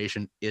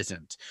masturbation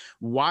isn't.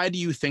 Why do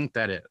you think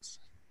that is?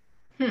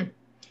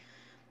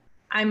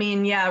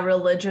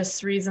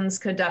 Religious reasons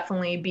could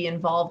definitely be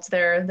involved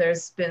there.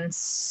 There's been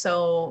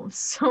so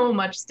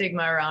much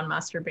stigma around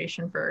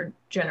masturbation for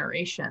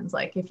generations.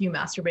 Like if you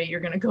masturbate,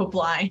 you're going to go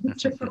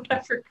blind or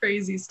whatever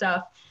crazy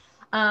stuff.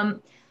 I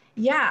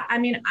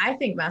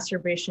think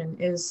masturbation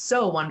is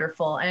so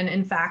wonderful. And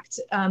in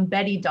fact,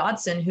 Betty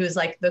Dodson, who is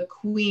like the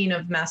queen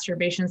of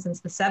masturbation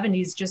since the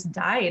 70s, just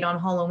died on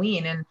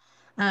Halloween.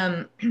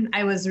 And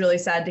I was really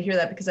sad to hear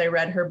that because I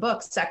read her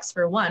book, Sex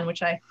for One,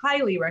 which I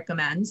highly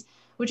recommend,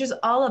 which is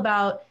all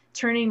about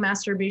turning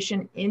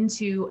masturbation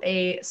into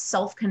a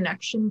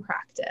self-connection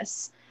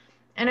practice.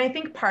 And I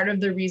think part of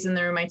the reason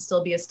there might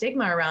still be a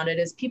stigma around it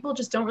is people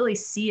just don't really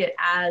see it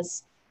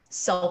as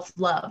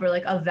self-love or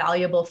like a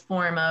valuable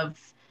form of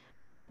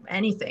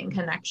anything,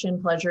 connection,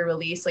 pleasure,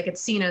 release. Like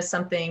it's seen as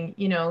something,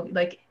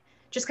 like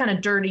just kind of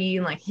dirty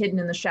and like hidden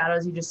in the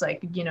shadows. You just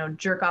like,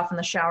 jerk off in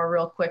the shower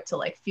real quick to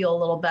like feel a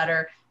little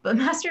better. But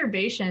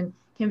masturbation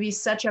can be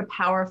such a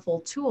powerful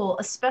tool,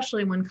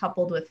 especially when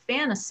coupled with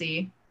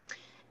fantasy.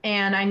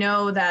 And I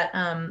know that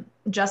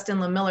Justin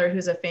Lemiller,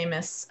 who's a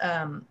famous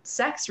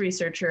sex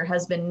researcher,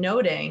 has been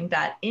noting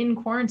that in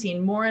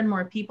quarantine, more and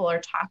more people are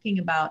talking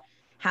about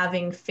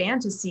having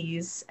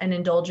fantasies and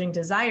indulging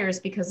desires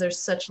because there's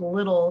such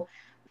little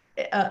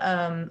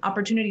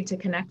opportunity to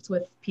connect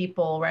with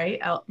people, right,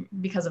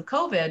 because of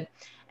COVID.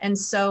 And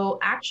so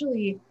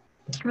actually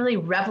really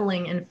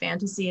reveling in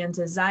fantasy and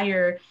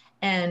desire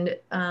and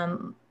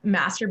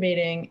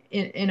masturbating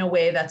in a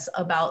way that's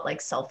about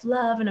like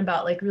self-love and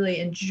about like really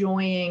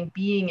enjoying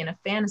being in a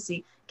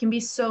fantasy can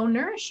be so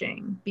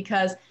nourishing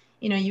because,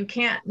 you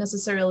can't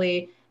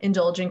necessarily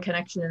indulge in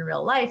connection in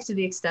real life to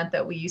the extent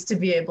that we used to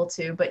be able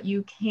to, but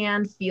you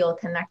can feel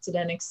connected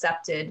and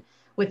accepted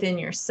within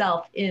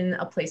yourself in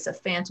a place of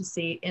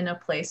fantasy, in a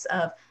place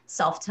of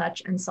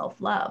self-touch and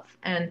self-love.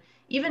 And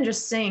even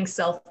just saying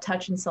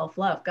self-touch and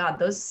self-love, God,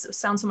 those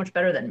sound so much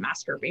better than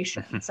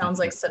masturbation. It sounds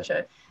like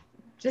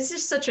this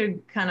is such a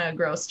kind of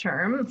gross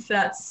term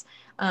that's,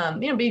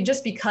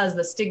 just because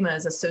the stigma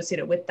is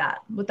associated with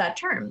that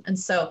term. And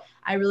so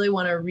I really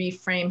want to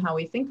reframe how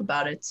we think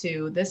about it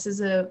too. This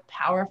is a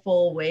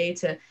powerful way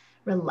to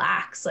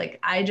relax. Like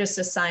I just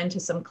assigned to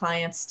some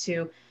clients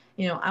to,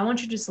 I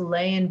want you to just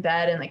lay in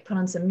bed and like put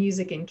on some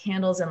music and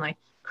candles and like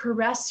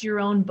caress your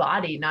own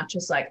body, not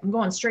just like, I'm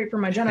going straight for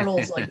my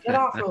genitals, like get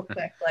off real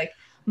quick. Like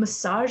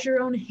massage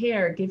your own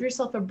hair, give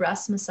yourself a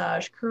breast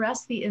massage,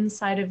 caress the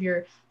inside of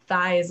your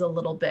thighs a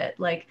little bit.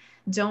 Like,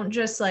 don't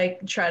just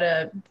like try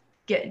to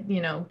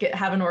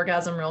have an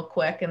orgasm real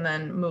quick and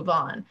then move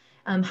on.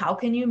 How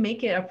can you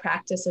make it a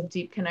practice of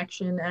deep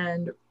connection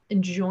and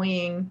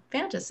enjoying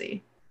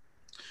fantasy?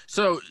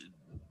 So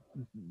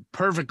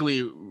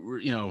perfectly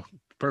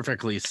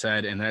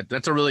said. And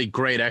that's a really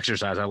great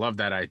exercise. I love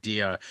that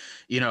idea.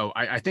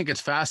 I think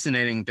it's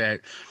fascinating that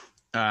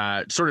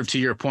sort of to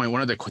your point,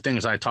 one of the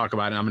things I talk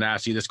about, and I'm going to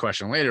ask you this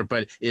question later,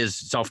 but is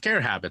self-care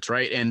habits,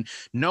 right? And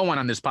no one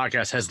on this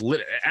podcast has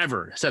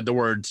ever said the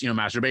words,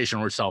 masturbation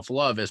or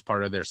self-love as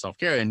part of their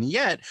self-care. And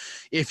yet,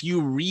 if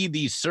you read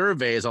these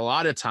surveys, a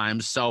lot of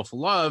times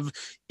self-love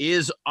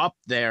is up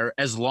there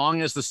as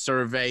long as the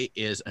survey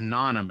is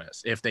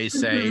anonymous. If they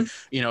say,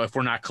 if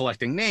we're not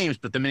collecting names,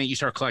 but the minute you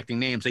start collecting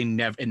names, it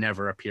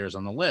never appears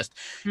on the list.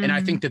 And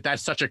I think that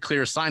that's such a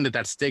clear sign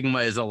that stigma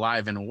is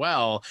alive and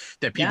well,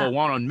 that people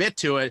won't admit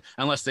to it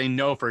unless they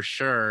know for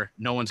sure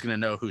no one's going to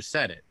know who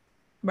said it.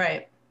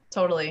 Right.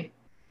 Totally.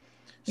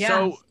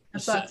 Yeah.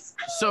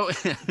 So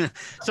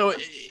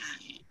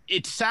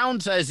it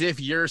sounds as if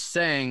you're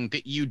saying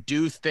that you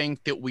do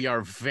think that we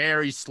are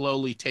very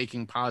slowly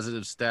taking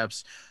positive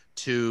steps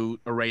to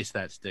erase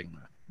that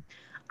stigma.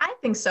 I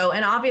think so.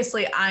 And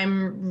obviously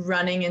I'm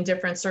running in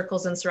different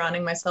circles and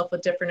surrounding myself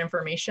with different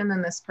information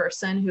than this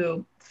person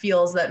who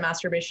feels that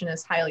masturbation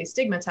is highly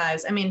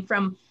stigmatized. I mean,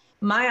 from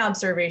my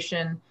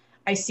observation,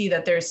 I see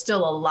that there's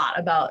still a lot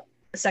about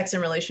sex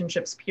and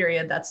relationships,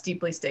 period, that's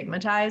deeply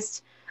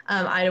stigmatized.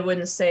 I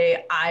wouldn't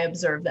say I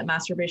observe that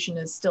masturbation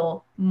is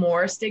still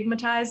more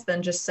stigmatized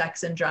than just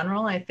sex in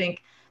general. I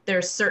think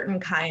there's certain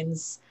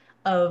kinds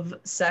of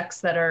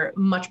sex that are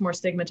much more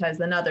stigmatized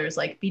than others,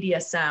 like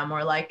BDSM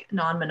or like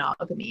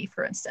non-monogamy,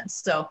 for instance.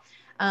 So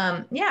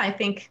I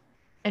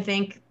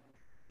think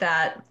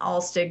that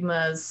all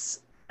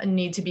stigmas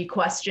need to be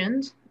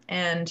questioned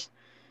and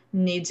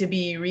need to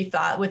be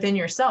rethought within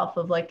yourself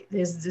of like,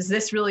 is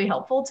this really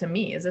helpful to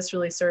me? Is this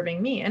really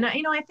serving me? And I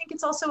think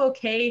it's also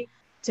okay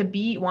to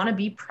want to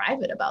be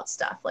private about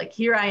stuff. Like,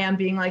 here I am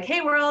being like, hey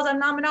world, I'm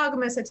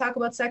non-monogamous. I talk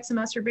about sex and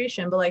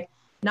masturbation, but like,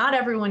 not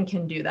everyone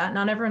can do that.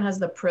 Not everyone has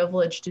the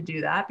privilege to do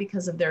that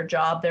because of their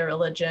job, their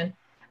religion.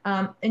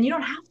 And you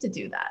don't have to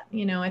do that.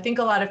 I think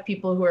a lot of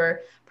people who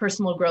are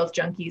personal growth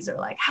junkies are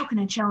like, how can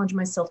I challenge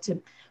myself to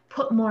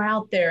put more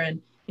out there? And,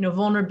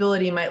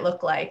 vulnerability might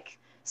look like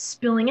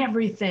spilling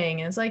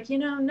everything. And it's like,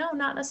 no,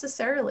 not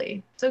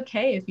necessarily. It's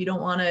okay if you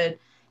don't want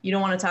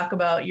to talk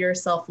about your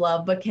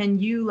self-love, but can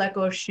you let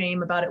go of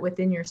shame about it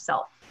within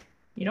yourself?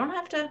 You don't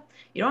have to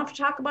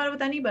talk about it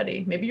with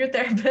anybody. Maybe your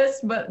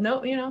therapist, but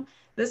no,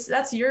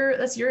 that's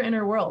your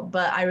inner world.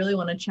 But I really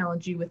want to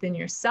challenge you within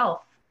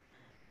yourself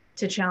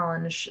to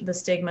challenge the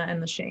stigma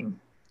and the shame.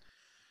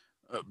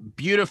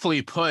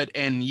 Beautifully put.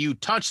 And you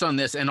touched on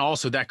this, and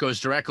also that goes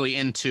directly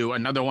into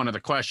another one of the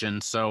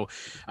questions. So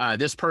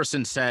this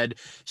person said,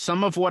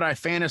 some of what I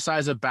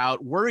fantasize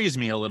about worries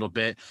me a little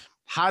bit.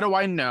 How do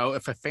I know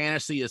if a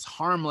fantasy is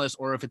harmless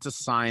or if it's a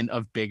sign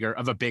of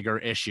a bigger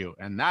issue?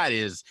 And that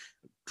is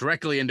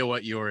directly into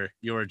what you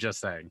were just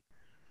saying.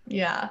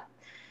 Yeah.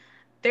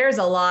 There's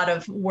a lot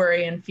of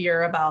worry and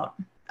fear about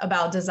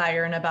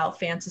desire and about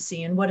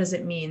fantasy and what does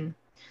it mean?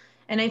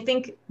 And I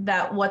think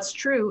that what's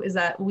true is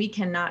that we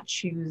cannot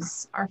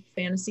choose our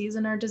fantasies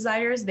and our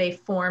desires. They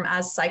form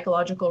as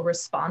psychological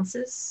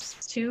responses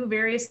to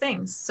various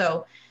things.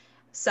 So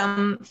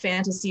some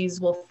fantasies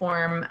will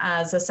form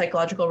as a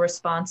psychological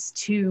response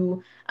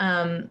to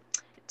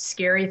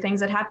scary things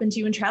that happened to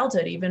you in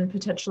childhood, even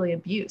potentially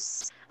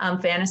abuse.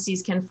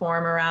 Fantasies can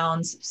form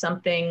around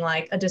something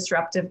like a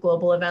disruptive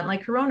global event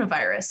like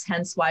coronavirus,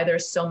 hence why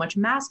there's so much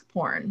mask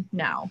porn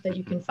now that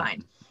you can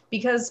find.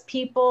 Because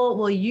people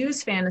will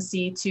use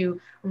fantasy to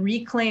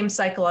reclaim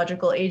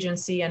psychological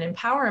agency and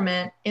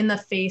empowerment in the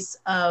face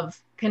of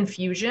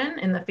confusion,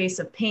 in the face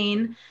of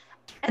pain.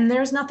 And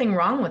there's nothing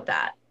wrong with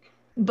that.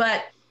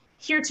 But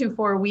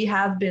heretofore, we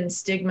have been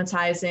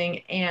stigmatizing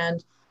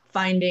and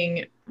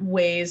finding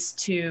ways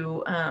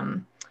to,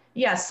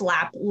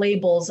 slap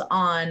labels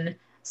on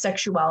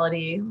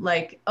sexuality,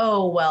 like,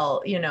 oh,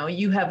 well,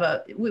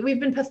 we've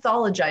been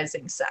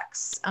pathologizing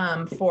sex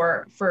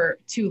for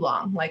too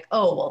long. Like,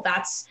 oh, well,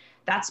 that's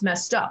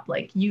messed up.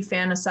 Like, you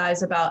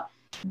fantasize about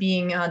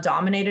being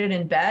dominated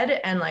in bed,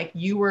 and like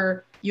you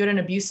had an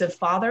abusive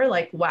father.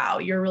 Like, wow,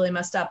 you're really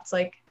messed up. It's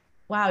like,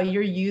 wow,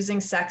 you're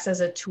using sex as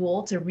a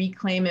tool to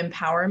reclaim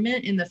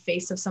empowerment in the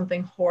face of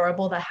something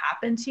horrible that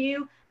happened to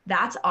you.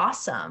 That's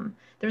awesome.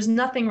 There's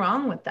nothing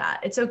wrong with that.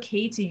 It's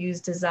okay to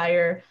use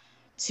desire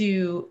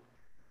to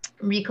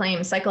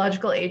reclaim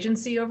psychological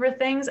agency over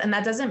things. And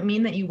that doesn't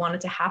mean that you want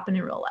it to happen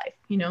in real life.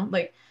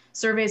 Like,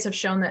 surveys have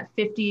shown that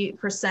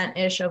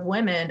 50%-ish of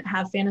women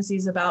have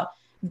fantasies about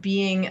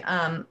being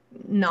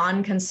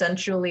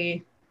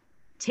non-consensually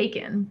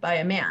taken by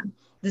a man.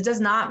 That does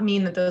not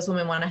mean that those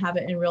women want to have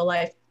it in real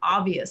life,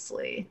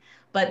 obviously,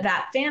 but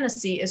that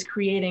fantasy is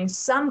creating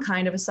some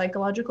kind of a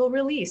psychological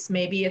release.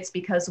 Maybe it's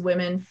because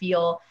women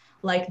feel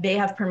like they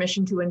have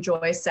permission to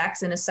enjoy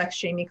sex in a sex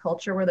shamey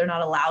culture where they're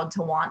not allowed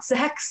to want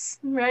sex,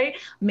 right?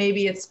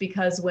 Maybe it's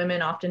because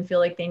women often feel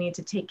like they need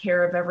to take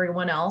care of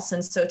everyone else.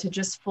 And so to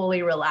just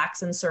fully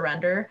relax and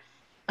surrender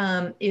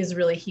is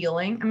really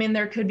healing. I mean,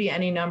 there could be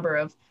any number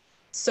of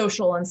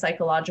social and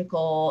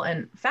psychological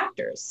and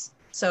factors.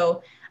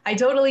 So I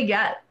totally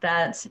get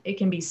that it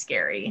can be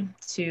scary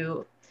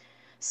to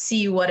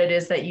see what it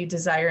is that you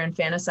desire and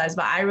fantasize,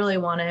 but I really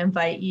want to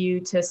invite you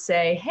to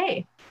say,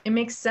 hey, it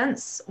makes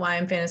sense why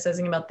I'm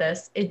fantasizing about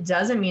this. It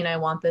doesn't mean I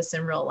want this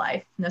in real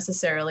life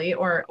necessarily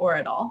or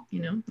at all,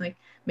 you know, like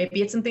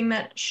maybe it's something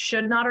that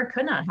should not or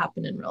could not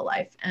happen in real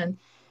life. And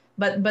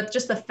but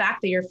just the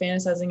fact that you're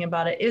fantasizing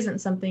about it isn't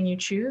something you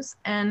choose,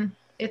 and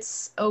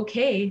it's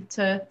okay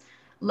to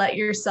let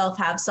yourself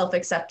have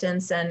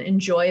self-acceptance and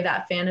enjoy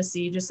that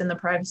fantasy just in the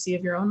privacy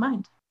of your own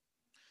mind.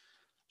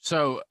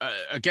 So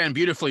again,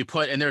 beautifully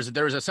put. And there's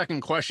a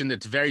second question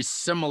that's very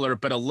similar,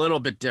 but a little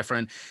bit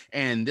different.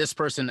 And this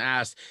person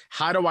asked,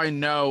 how do I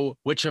know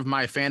which of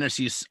my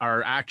fantasies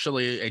are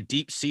actually a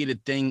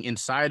deep-seated thing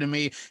inside of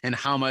me and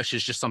how much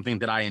is just something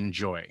that I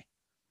enjoy?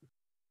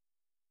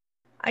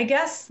 I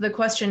guess the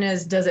question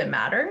is, does it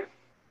matter?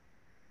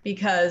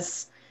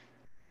 Because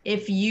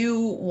if you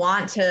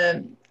want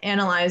to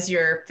analyze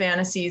your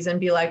fantasies and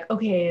be like,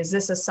 okay, is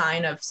this a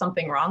sign of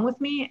something wrong with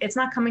me? It's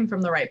not coming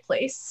from the right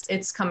place.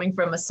 It's coming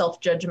from a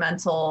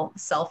self-judgmental,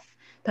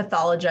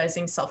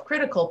 self-pathologizing,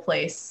 self-critical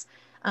place.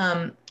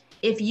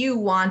 If you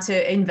want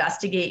to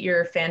investigate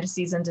your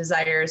fantasies and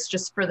desires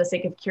just for the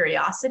sake of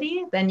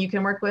curiosity, then you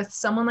can work with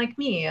someone like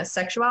me, a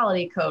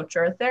sexuality coach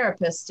or a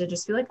therapist, to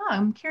just be like, oh,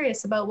 I'm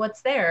curious about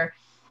what's there.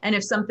 And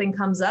if something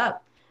comes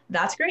up,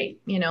 that's great.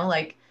 You know,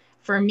 like,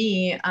 for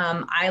me,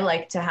 I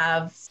like to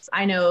have,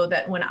 I know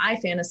that when I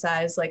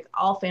fantasize, like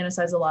I'll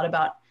fantasize a lot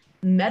about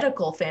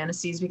medical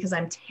fantasies because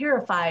I'm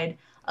terrified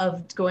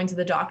of going to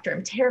the doctor.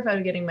 I'm terrified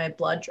of getting my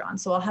blood drawn.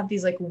 So I'll have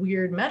these like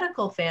weird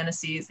medical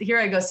fantasies. Here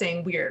I go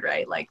saying weird,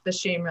 right? Like the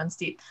shame runs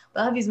deep. But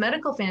I'll have these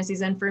medical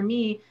fantasies. And for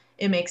me,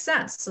 it makes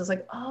sense. So it's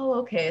like, oh,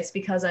 okay. It's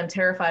because I'm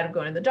terrified of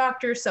going to the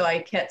doctor. So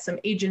I get some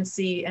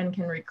agency and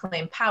can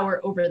reclaim power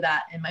over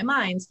that in my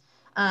mind.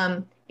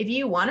 If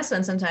you want to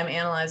spend some time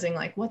analyzing,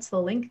 like, what's the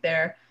link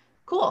there?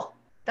 Cool.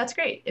 That's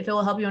great. If it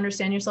will help you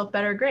understand yourself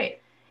better,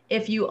 great.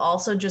 If you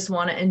also just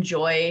want to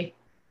enjoy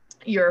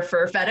your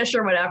fur fetish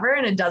or whatever,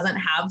 and it doesn't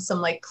have some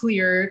like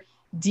clear,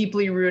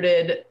 deeply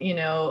rooted, you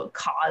know,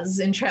 cause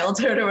in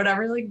childhood or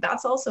whatever, like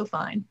that's also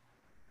fine.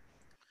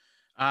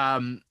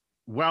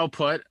 Well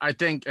put. I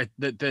think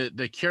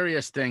the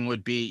curious thing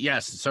would be,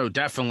 yes. So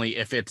definitely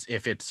if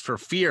it's for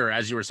fear,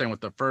 as you were saying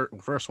with the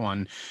first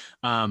one,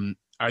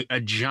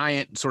 a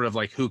giant sort of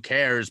like who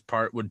cares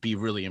part would be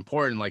really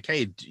important. Like,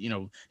 hey, you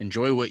know,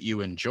 enjoy what you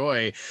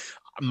enjoy.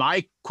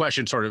 My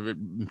question, sort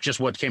of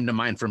just what came to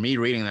mind for me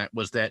reading that,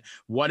 was that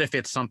what if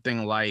it's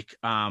something like,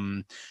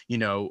 you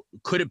know,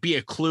 could it be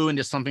a clue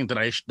into something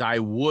that I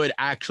would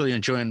actually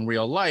enjoy in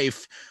real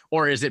life?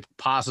 Or is it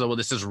possible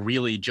this is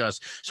really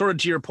just sort of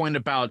to your point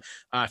about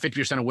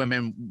 50% of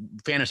women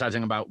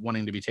fantasizing about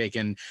wanting to be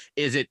taken?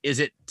 Is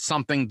it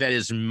something that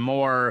is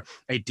more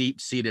a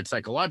deep-seated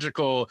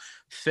psychological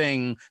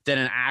thing than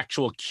an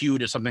actual cue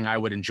to something I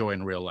would enjoy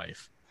in real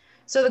life?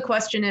 So the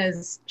question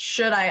is,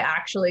 should I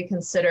actually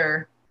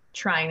consider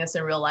trying this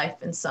in real life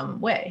in some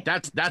way?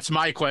 That's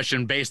my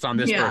question based on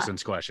this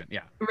person's question.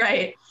 Yeah.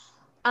 Right.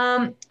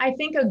 I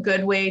think a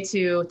good way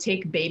to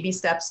take baby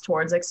steps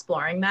towards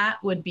exploring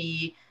that would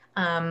be,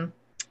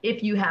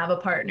 if you have a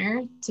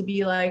partner, to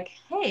be like,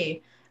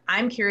 hey,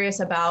 I'm curious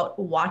about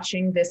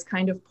watching this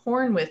kind of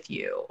porn with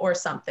you or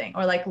something,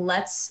 or like,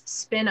 let's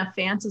spin a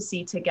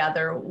fantasy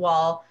together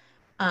while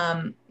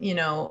you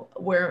know,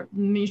 we're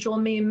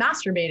mutually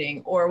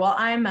masturbating, or while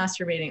I'm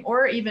masturbating,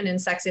 or even in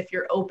sex, if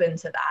you're open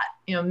to that,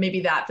 you know, maybe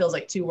that feels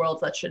like two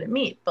worlds that shouldn't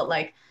meet. But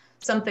like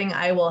something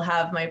I will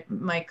have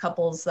my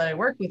couples that I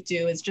work with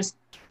do is just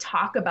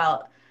talk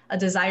about a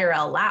desire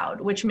out loud,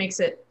 which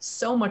makes it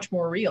so much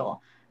more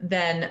real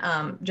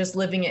than just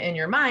living it in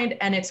your mind.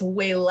 And it's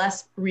way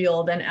less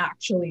real than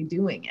actually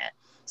doing it.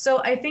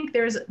 So I think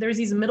there's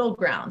these middle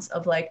grounds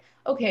of like,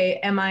 okay,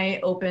 am I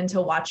open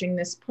to watching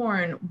this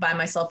porn by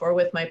myself or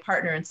with my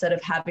partner instead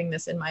of having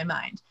this in my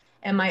mind?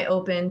 Am I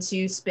open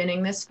to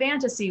spinning this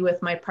fantasy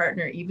with my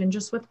partner, even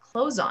just with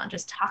clothes on,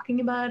 just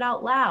talking about it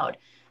out loud?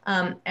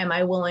 Am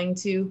I willing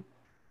to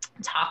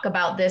talk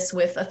about this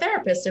with a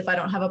therapist if I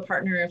don't have a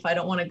partner, if I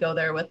don't want to go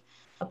there with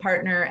a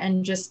partner?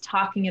 And just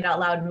talking it out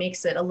loud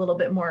makes it a little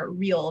bit more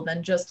real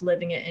than just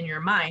living it in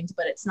your mind,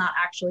 but it's not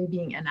actually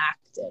being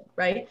enacted,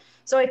 right?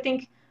 So I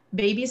think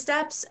baby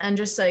steps and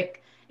just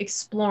like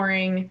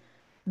exploring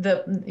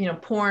the, you know,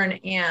 porn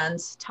and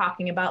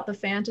talking about the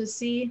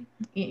fantasy,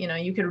 you know,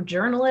 you could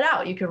journal it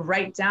out. You could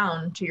write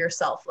down to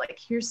yourself, like,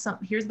 here's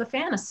the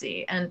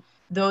fantasy. And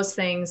those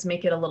things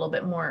make it a little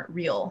bit more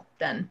real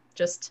than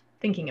just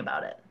thinking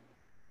about it.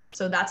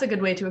 So that's a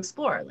good way to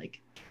explore.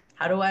 Like,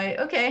 how do I,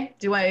 okay,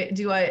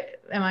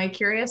 am I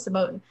curious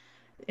about,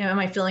 you know, am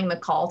I feeling the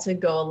call to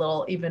go a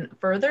little even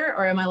further?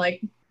 Or am I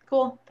like,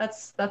 cool,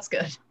 that's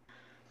good.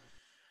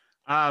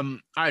 All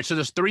right, so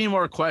there's three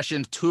more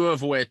questions, two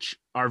of which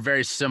are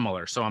very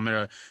similar.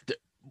 So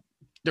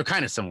they're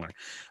kind of similar.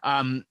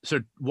 So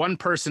one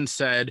person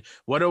said,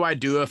 what do I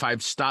do if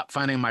I've stopped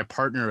finding my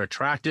partner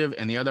attractive?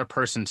 And the other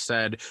person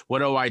said, what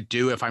do I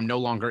do if I'm no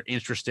longer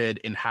interested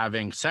in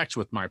having sex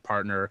with my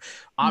partner?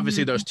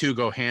 Obviously, those two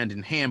go hand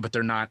in hand, but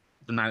they're not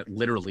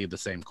literally the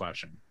same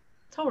question.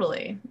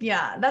 Totally.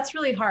 Yeah, that's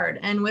really hard.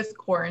 And with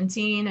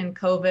quarantine and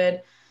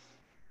COVID,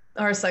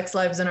 our sex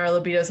lives and our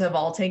libidos have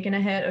all taken a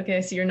hit.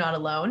 Okay, so you're not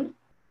alone.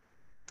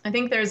 I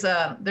think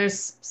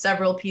there's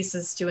several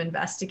pieces to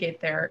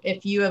investigate there.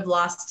 If you have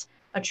lost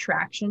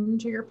attraction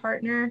to your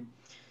partner,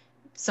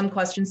 some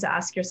questions to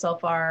ask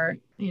yourself are,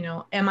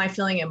 am I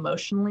feeling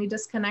emotionally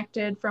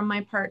disconnected from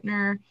my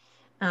partner?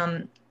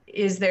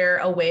 Is there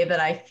a way that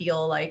I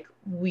feel like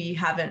we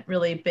haven't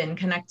really been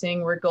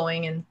connecting? We're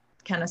going in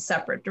kind of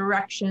separate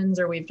directions,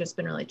 or we've just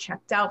been really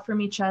checked out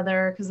from each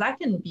other, because that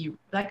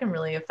can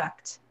really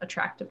affect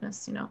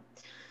attractiveness.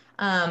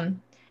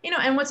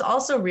 And what's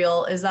also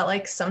real is that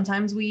like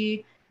sometimes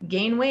we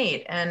gain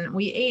weight and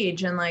we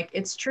age, and like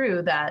it's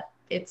true that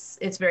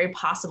it's very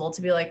possible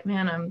to be like,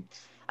 man,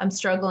 I'm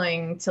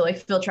struggling to like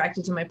feel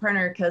attracted to my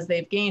partner because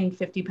they've gained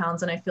 50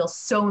 pounds and I feel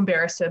so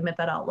embarrassed to admit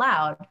that out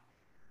loud.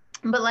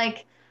 But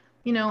like,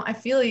 I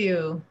feel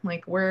you.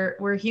 Like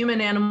we're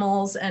human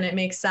animals, and it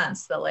makes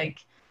sense that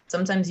like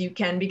sometimes you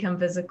can become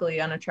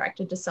physically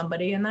unattracted to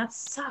somebody, and that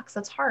sucks.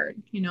 That's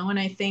hard, and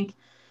I think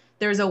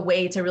there's a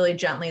way to really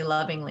gently,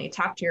 lovingly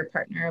talk to your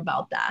partner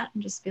about that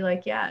and just be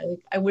like, yeah,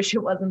 I wish it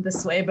wasn't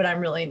this way, but I'm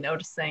really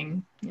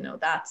noticing,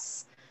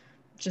 that's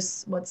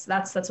just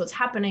that's what's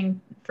happening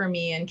for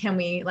me. And can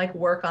we like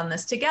work on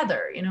this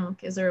together?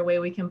 Is there a way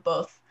we can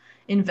both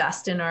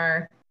invest in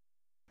our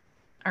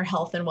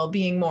health and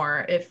well-being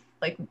more if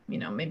like,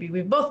 maybe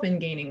we've both been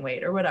gaining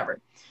weight or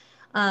whatever.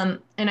 And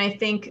I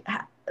think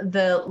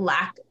the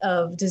lack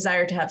of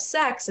desire to have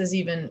sex is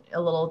even a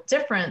little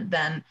different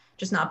than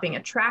just not being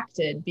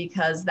attracted,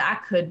 because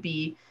that could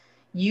be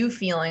you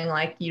feeling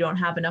like you don't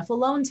have enough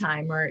alone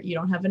time, or you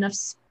don't have enough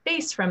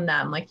space from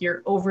them, like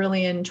you're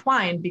overly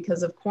entwined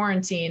because of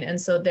quarantine. And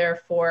so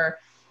therefore,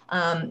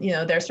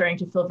 they're starting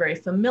to feel very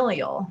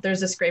familial. There's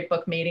this great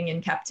book, Mating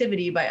in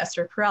Captivity by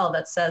Esther Perel,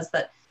 that says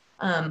that,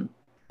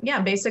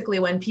 basically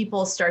when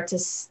people start to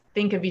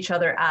think of each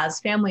other as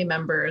family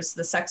members,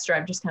 the sex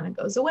drive just kind of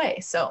goes away.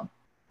 So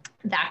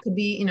that could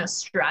be,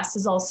 stress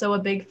is also a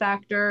big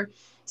factor.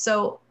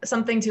 So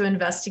something to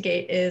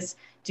investigate is,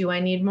 do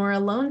I need more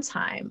alone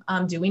time?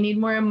 Do we need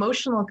more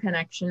emotional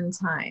connection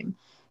time?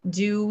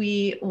 Do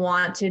we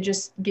want to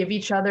just give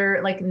each other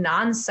like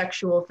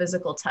non-sexual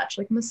physical touch,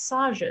 like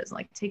massages,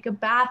 like take a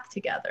bath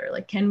together?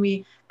 Like, can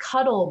we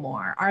cuddle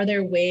more? Are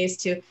there ways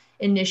to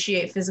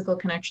initiate physical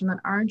connection that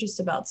aren't just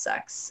about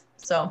sex?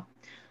 So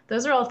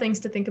those are all things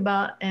to think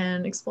about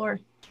and explore.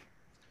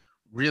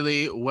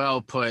 Really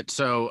well put.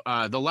 So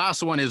the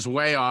last one is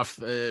way off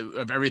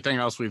of everything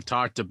else we've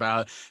talked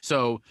about.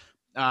 So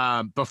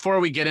before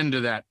we get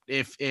into that,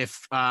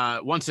 if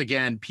once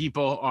again,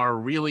 people are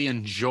really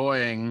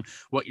enjoying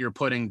what you're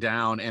putting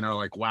down and are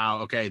like, wow,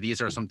 okay, these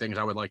are some things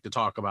I would like to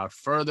talk about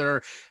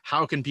further,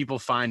 how can people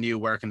find you?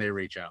 Where can they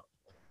reach out?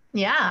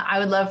 Yeah, I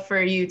would love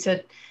for you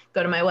to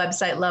go to my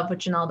website,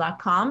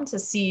 lovewithjanelle.com, to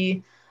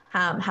see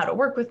how to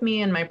work with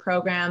me and my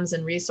programs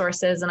and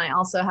resources. And I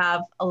also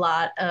have a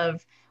lot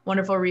of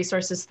wonderful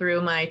resources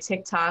through my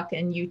TikTok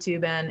and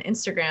YouTube and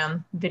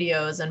Instagram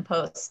videos and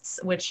posts,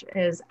 which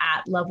is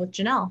at Love with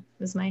Janelle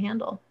is my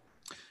handle.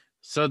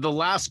 So the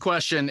last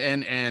question,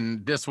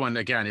 and this one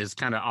again is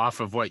kind of off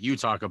of what you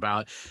talk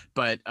about,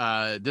 but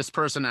this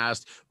person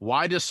asked,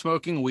 why does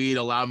smoking weed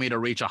allow me to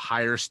reach a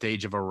higher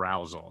stage of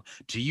arousal?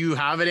 Do you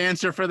have an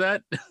answer for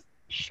that?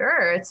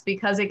 Sure. It's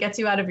because it gets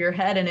you out of your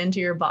head and into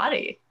your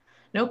body.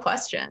 No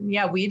question.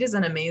 Yeah, weed is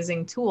an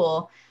amazing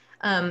tool.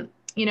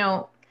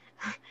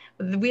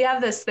 We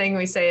have this thing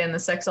we say in the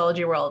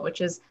sexology world, which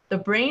is the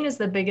brain is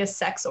the biggest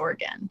sex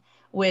organ,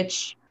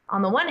 which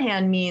on the one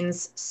hand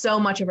means so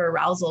much of our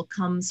arousal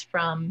comes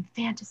from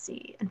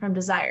fantasy and from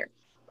desire.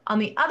 On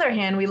the other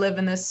hand, we live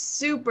in this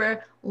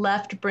super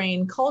left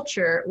brain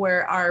culture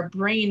where our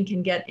brain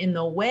can get in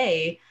the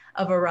way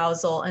of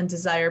arousal and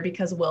desire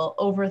because we'll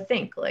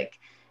overthink, like,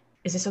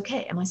 is this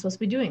okay? Am I supposed to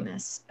be doing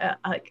this?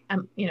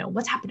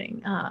 What's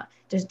happening?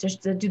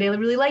 Do they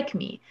really like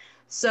me?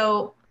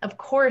 So of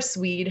course,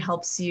 weed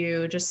helps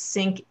you just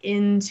sink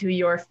into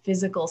your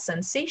physical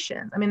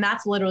sensations. I mean,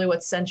 that's literally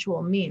what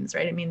sensual means,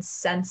 right? It means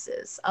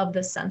senses, of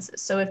the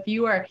senses. So if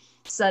you are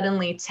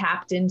suddenly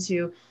tapped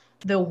into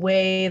the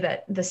way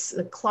that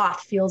the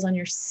cloth feels on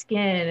your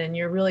skin, and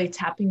you're really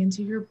tapping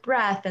into your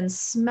breath and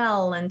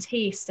smell and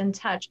taste and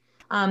touch,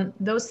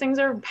 those things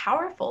are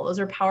powerful. Those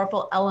are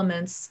powerful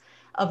elements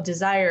of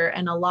desire,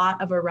 and a lot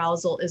of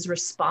arousal is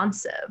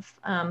responsive.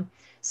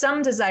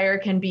 Some desire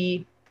can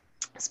be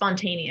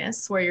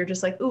spontaneous, where you're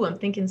just like, ooh, I'm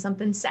thinking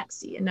something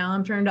sexy and now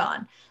I'm turned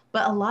on.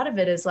 But a lot of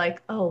it is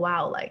like, oh,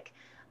 wow, like,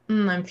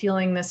 I'm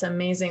feeling this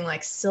amazing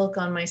like silk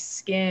on my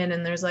skin.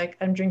 And there's like,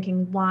 I'm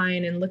drinking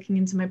wine and looking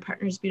into my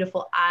partner's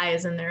beautiful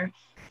eyes, and they're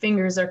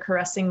fingers are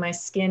caressing my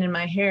skin and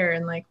my hair,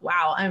 and like,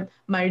 wow,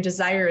 my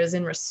desire is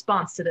in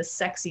response to this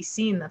sexy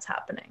scene that's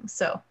happening.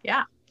 So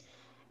yeah,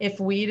 if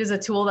weed is a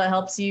tool that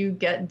helps you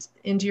get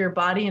into your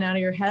body and out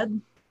of your head,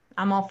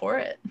 I'm all for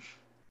it.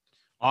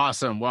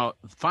 Awesome. Well,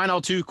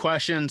 final two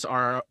questions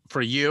are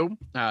for you.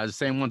 The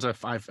same ones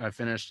I've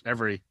finished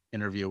every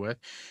interview with.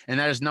 And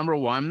that is number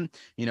one,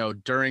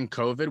 during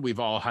COVID, we've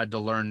all had to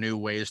learn new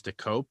ways to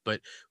cope. But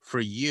for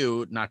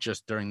you, not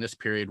just during this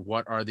period,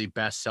 what are the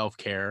best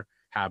self-care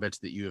habits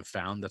that you have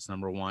found? That's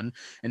number one.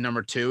 And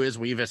number two is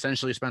we've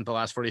essentially spent the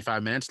last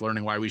 45 minutes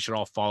learning why we should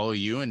all follow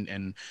you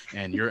and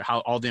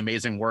how all the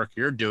amazing work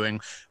you're doing.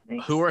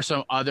 Thanks. Who are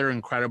some other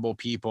incredible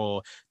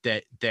people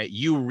that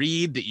you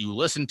read, that you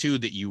listen to,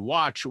 that you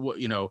watch?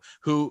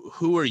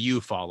 Who are you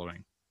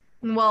following?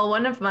 Well,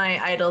 one of my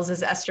idols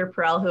is Esther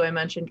Perel, who I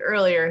mentioned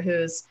earlier,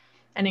 who's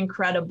an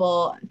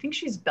incredible, I think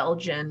she's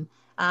Belgian,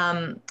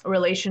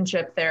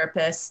 relationship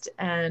therapist.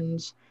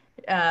 And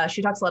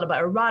she talks a lot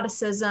about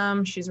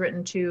eroticism. She's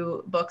written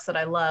 2 books that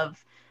I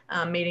love,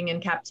 Mating in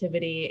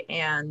Captivity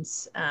and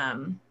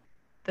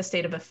The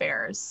State of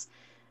Affairs.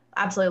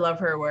 Absolutely love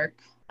her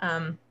work.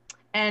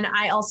 And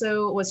I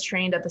also was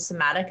trained at the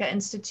Somatica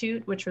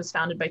Institute, which was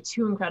founded by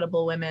 2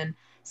 incredible women,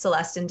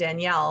 Celeste and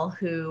Danielle,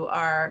 who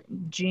are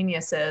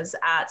geniuses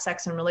at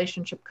sex and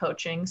relationship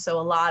coaching. So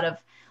a lot of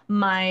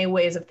my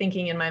ways of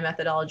thinking and my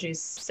methodologies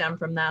stem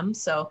from them.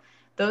 So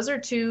those are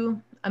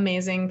 2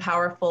 amazing,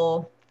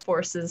 powerful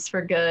forces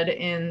for good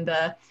in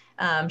the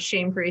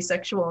shame-free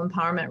sexual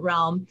empowerment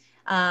realm.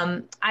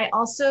 I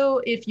also,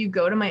 if you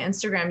go to my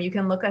Instagram, you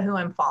can look at who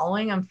I'm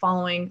following. I'm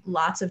following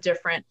lots of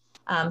different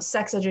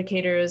sex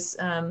educators,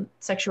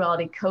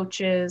 sexuality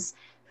coaches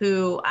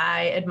who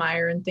I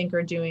admire and think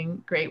are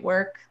doing great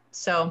work.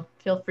 So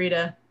feel free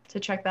to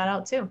check that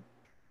out too.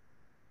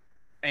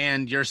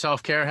 And your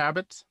self-care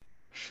habits?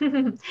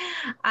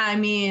 I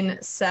mean,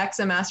 sex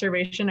and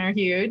masturbation are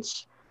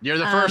huge. You're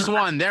the first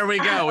one. There we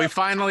go. We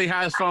finally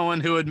have someone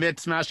who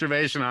admits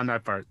masturbation on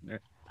that part.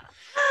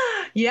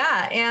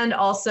 Yeah, and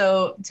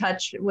also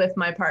touch with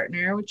my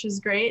partner, which is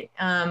great.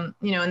 And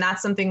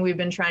that's something we've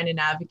been trying to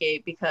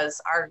navigate because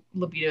our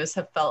libidos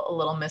have felt a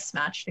little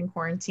mismatched in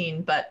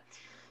quarantine. But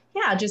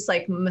yeah, just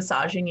like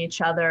massaging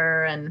each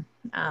other and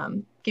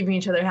giving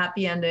each other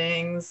happy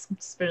endings.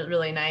 It's been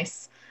really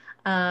nice.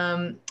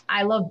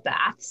 I love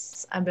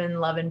baths. I've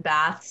been loving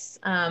baths.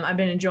 I've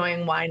been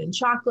enjoying wine and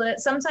chocolate.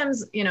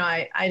 Sometimes,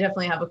 I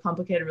definitely have a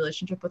complicated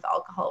relationship with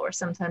alcohol where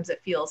sometimes it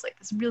feels like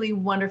this really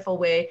wonderful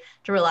way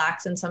to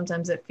relax. And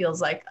sometimes it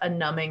feels like a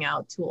numbing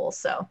out tool.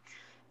 So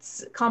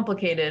it's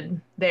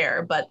complicated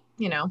there, but,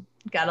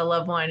 gotta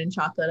love wine and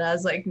chocolate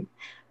as like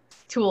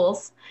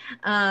tools.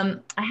 I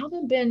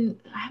haven't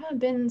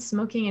been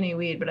smoking any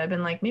weed, but I've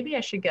been like, maybe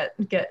I should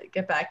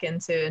get back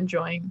into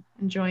enjoying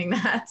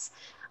that.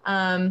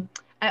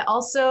 I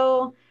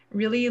also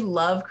really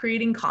love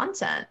creating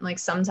content. Like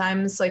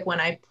sometimes like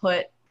when I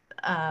put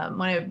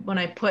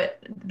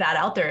that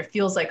out there, it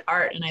feels like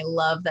art. And I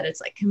love that it's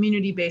like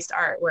community-based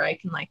art where I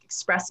can like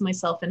express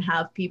myself and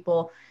have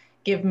people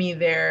give me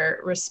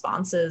their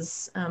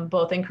responses,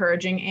 both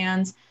encouraging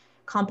and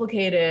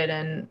complicated.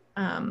 And,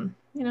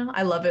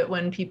 I love it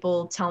when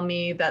people tell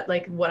me that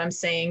like what I'm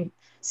saying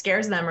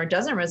scares them or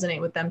doesn't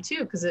resonate with them too,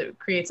 because it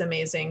creates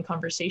amazing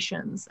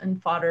conversations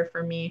and fodder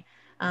for me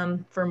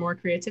for more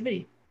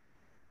creativity.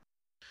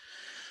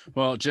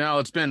 Well, Janelle,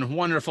 it's been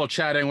wonderful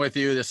chatting with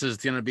you. This is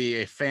going to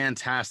be a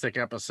fantastic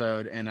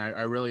episode, and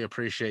I really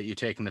appreciate you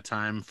taking the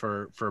time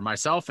for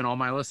myself and all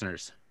my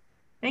listeners.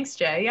 Thanks,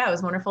 Jay. Yeah, it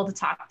was wonderful to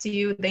talk to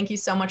you. Thank you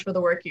so much for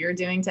the work you're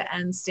doing to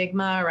end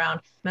stigma around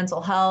mental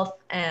health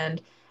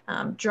and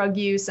drug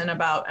use and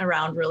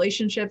around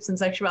relationships and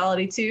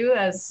sexuality too,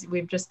 as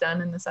we've just done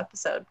in this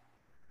episode.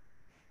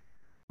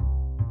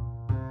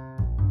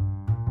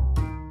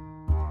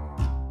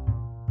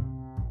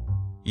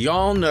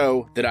 Y'all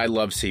know that I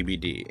love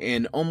CBD,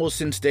 and almost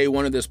since day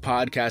one of this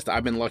podcast,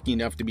 I've been lucky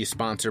enough to be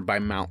sponsored by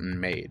Mountain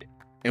Made.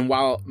 And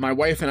while my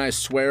wife and I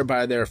swear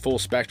by their full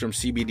spectrum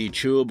CBD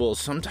chewables,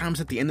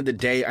 sometimes at the end of the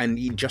day, I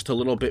need just a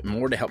little bit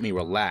more to help me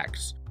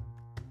relax.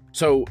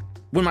 So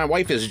when my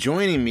wife is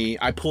joining me,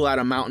 I pull out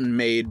a Mountain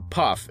Made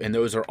puff, and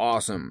those are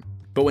awesome.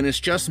 But when it's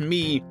just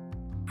me,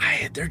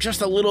 they're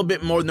just a little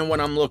bit more than what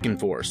I'm looking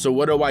for. So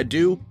what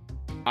do?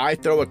 I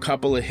throw a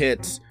couple of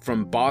hits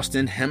from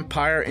Boston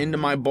Hempire into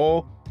my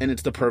bowl, and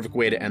it's the perfect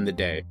way to end the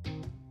day.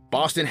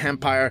 Boston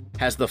Hempire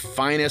has the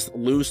finest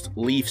loose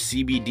leaf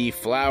CBD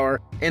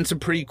flower and some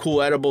pretty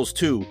cool edibles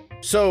too.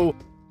 So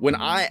when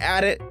I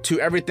add it to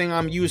everything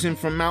I'm using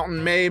from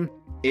Mountain Made,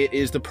 it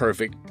is the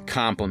perfect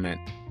complement.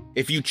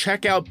 If you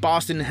check out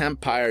Boston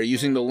Hempire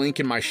using the link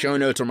in my show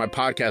notes or my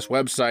podcast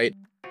website,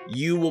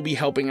 you will be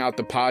helping out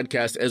the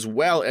podcast as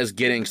well as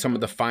getting some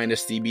of the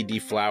finest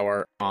CBD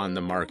flower on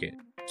the market.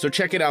 So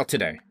check it out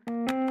today.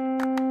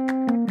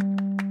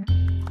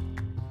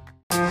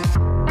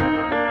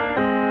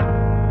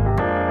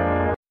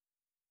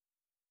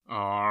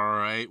 All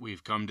right,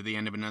 we've come to the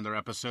end of another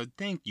episode.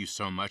 Thank you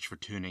so much for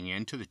tuning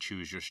in to the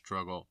Choose Your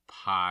Struggle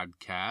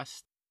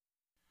podcast.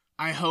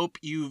 I hope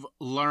you've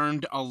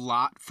learned a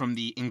lot from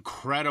the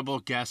incredible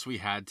guests we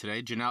had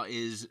today. Janelle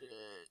is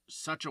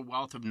such a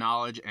wealth of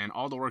knowledge, and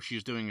all the work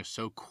she's doing is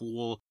so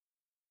cool.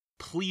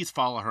 Please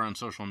follow her on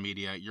social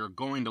media. You're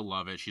going to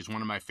love it. She's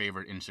one of my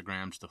favorite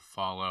Instagrams to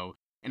follow,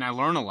 and I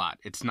learn a lot.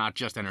 It's not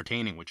just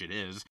entertaining, which it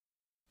is,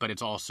 but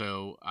it's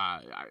also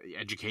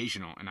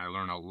educational, and I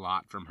learn a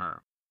lot from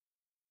her.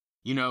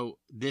 You know,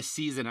 this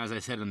season, as I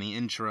said in the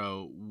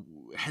intro,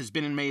 has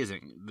been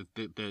amazing.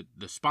 The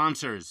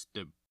sponsors,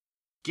 the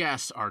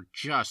guests are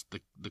just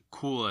the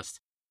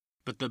coolest.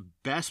 But the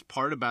best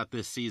part about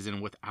this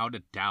season, without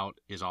a doubt,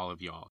 is all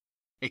of y'all.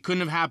 It couldn't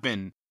have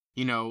happened.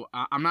 You know,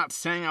 I'm not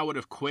saying I would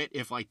have quit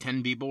if like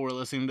 10 people were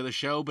listening to the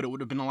show, but it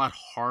would have been a lot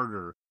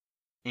harder.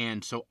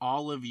 And so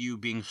all of you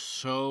being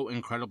so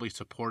incredibly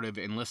supportive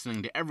and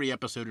listening to every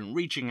episode and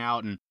reaching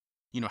out and,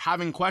 you know,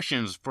 having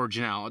questions for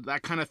Janelle,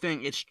 that kind of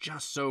thing, it's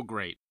just so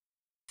great.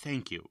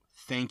 Thank you.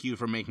 Thank you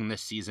for making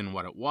this season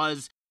what it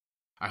was.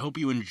 I hope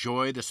you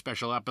enjoy the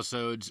special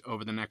episodes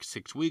over the next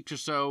 6 weeks or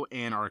so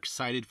and are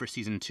excited for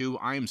Season 2.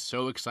 I am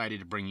so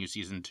excited to bring you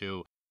Season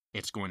 2.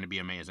 It's going to be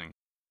amazing.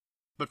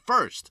 But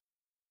first,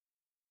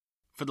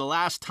 for the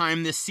last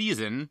time this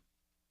season,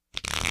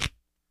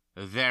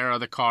 there are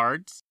the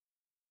cards.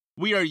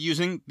 We are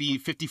using the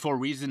 54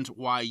 Reasons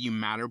Why You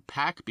Matter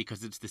pack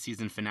because it's the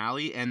season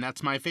finale, and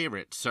that's my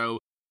favorite. So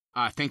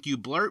thank you,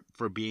 Blurt,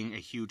 for being a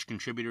huge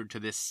contributor to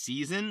this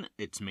season.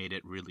 It's made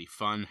it really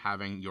fun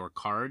having your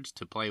cards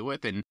to play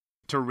with and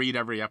to read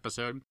every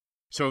episode.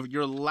 So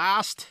your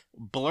last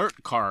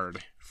Blurt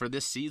card for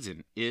this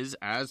season is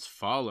as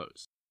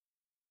follows.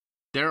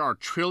 There are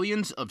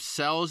trillions of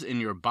cells in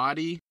your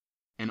body,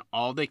 and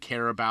all they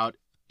care about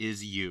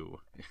is you.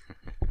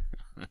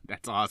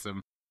 That's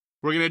awesome.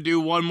 We're going to do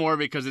one more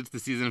because it's the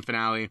season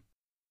finale.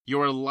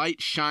 Your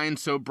light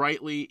shines so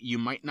brightly, you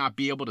might not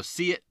be able to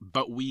see it,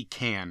 but we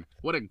can.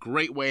 What a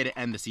great way to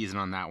end the season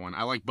on that one.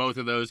 I like both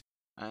of those.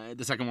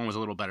 The second one was a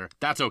little better.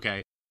 That's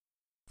okay.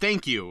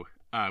 Thank you,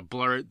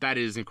 Blur. That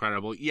is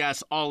incredible.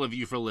 Yes, all of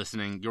you for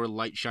listening. Your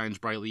light shines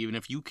brightly, even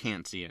if you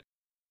can't see it.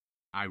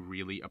 I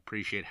really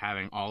appreciate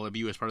having all of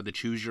you as part of the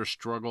Choose Your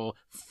Struggle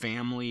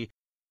family.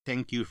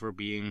 Thank you for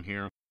being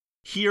here.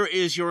 Here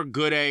is your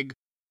good egg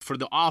for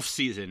the off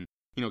season.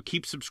 You know,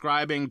 keep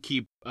subscribing,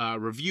 keep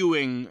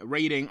reviewing,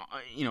 rating,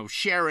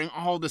 sharing,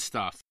 all the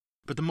stuff.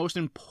 But the most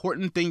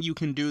important thing you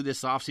can do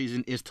this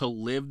offseason is to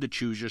live the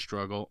Choose Your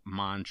Struggle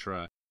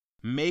mantra.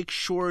 Make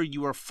sure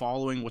you are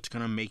following what's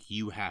going to make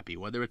you happy,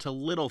 whether it's a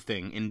little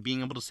thing in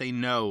being able to say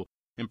no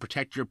and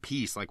protect your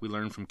peace like we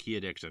learned from Key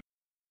Addiction.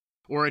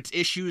 Or it's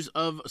issues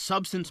of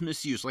substance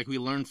misuse like we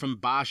learned from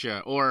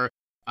Basha. Or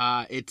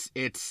it's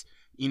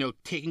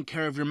taking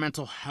care of your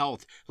mental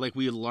health like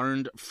we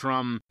learned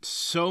from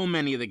so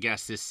many of the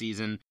guests this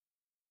season,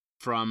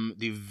 from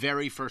the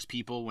very first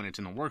people when it's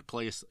in the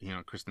workplace,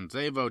 Kristen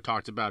Zavo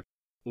talked about,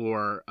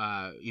 or,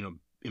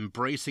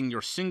 embracing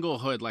your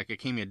singlehood like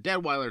Akemia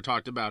Deadweiler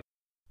talked about,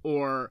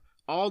 or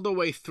all the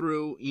way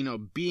through,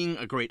 being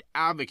a great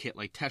advocate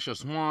like Tesha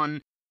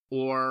Swan,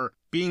 or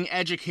being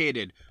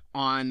educated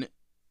on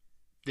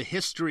the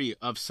history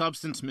of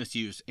substance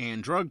misuse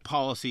and drug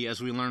policy as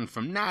we learned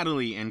from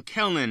Natalie and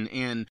Kellen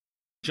and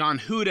John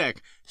Hudek.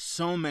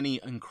 So many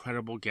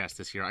incredible guests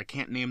this year. I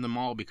can't name them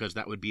all because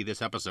that would be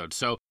this episode.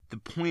 So the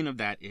point of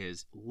that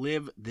is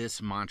live this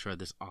mantra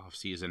this off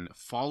season.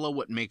 Follow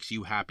what makes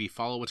you happy.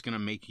 Follow what's going to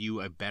make you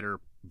a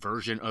better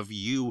version of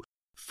you.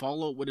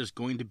 Follow what is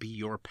going to be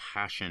your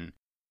passion.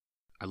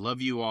 I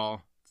love you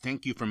all.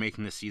 Thank you for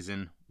making this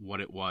season what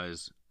it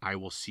was. I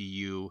will see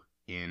you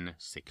in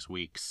 6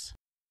 weeks.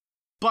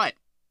 But,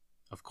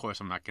 of course,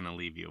 I'm not going to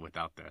leave you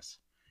without this.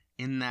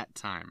 In that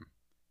time,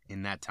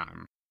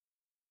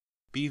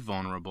 be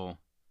vulnerable,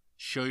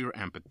 show your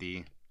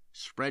empathy,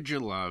 spread your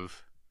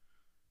love,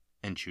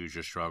 and choose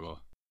your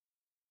struggle.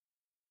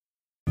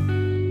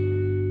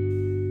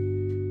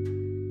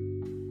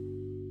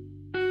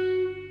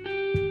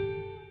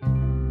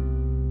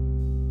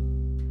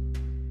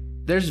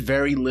 There's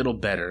very little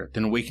better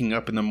than waking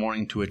up in the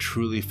morning to a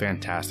truly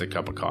fantastic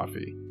cup of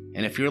coffee.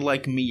 And if you're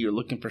like me, you're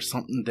looking for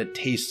something that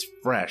tastes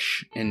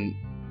fresh and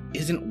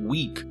isn't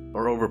weak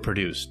or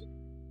overproduced.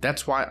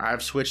 That's why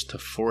I've switched to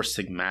Four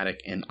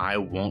Sigmatic and I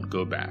won't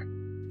go back.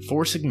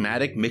 Four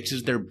Sigmatic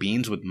mixes their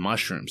beans with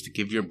mushrooms to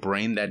give your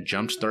brain that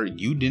jumpstart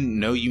you didn't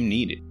know you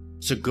needed.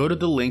 So go to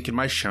the link in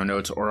my show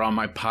notes or on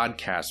my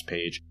podcast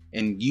page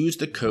and use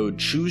the code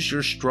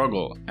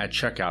CHOOSEYOURSTRUGGLE at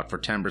checkout for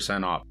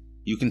 10% off.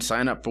 You can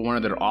sign up for one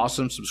of their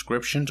awesome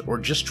subscriptions or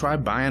just try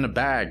buying a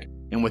bag.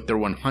 And with their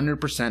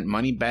 100%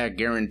 money back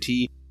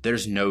guarantee,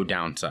 there's no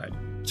downside.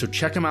 So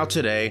check them out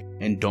today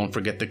and don't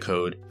forget the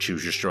code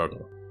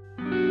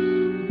CHOOSEYOURSTRUGGLE.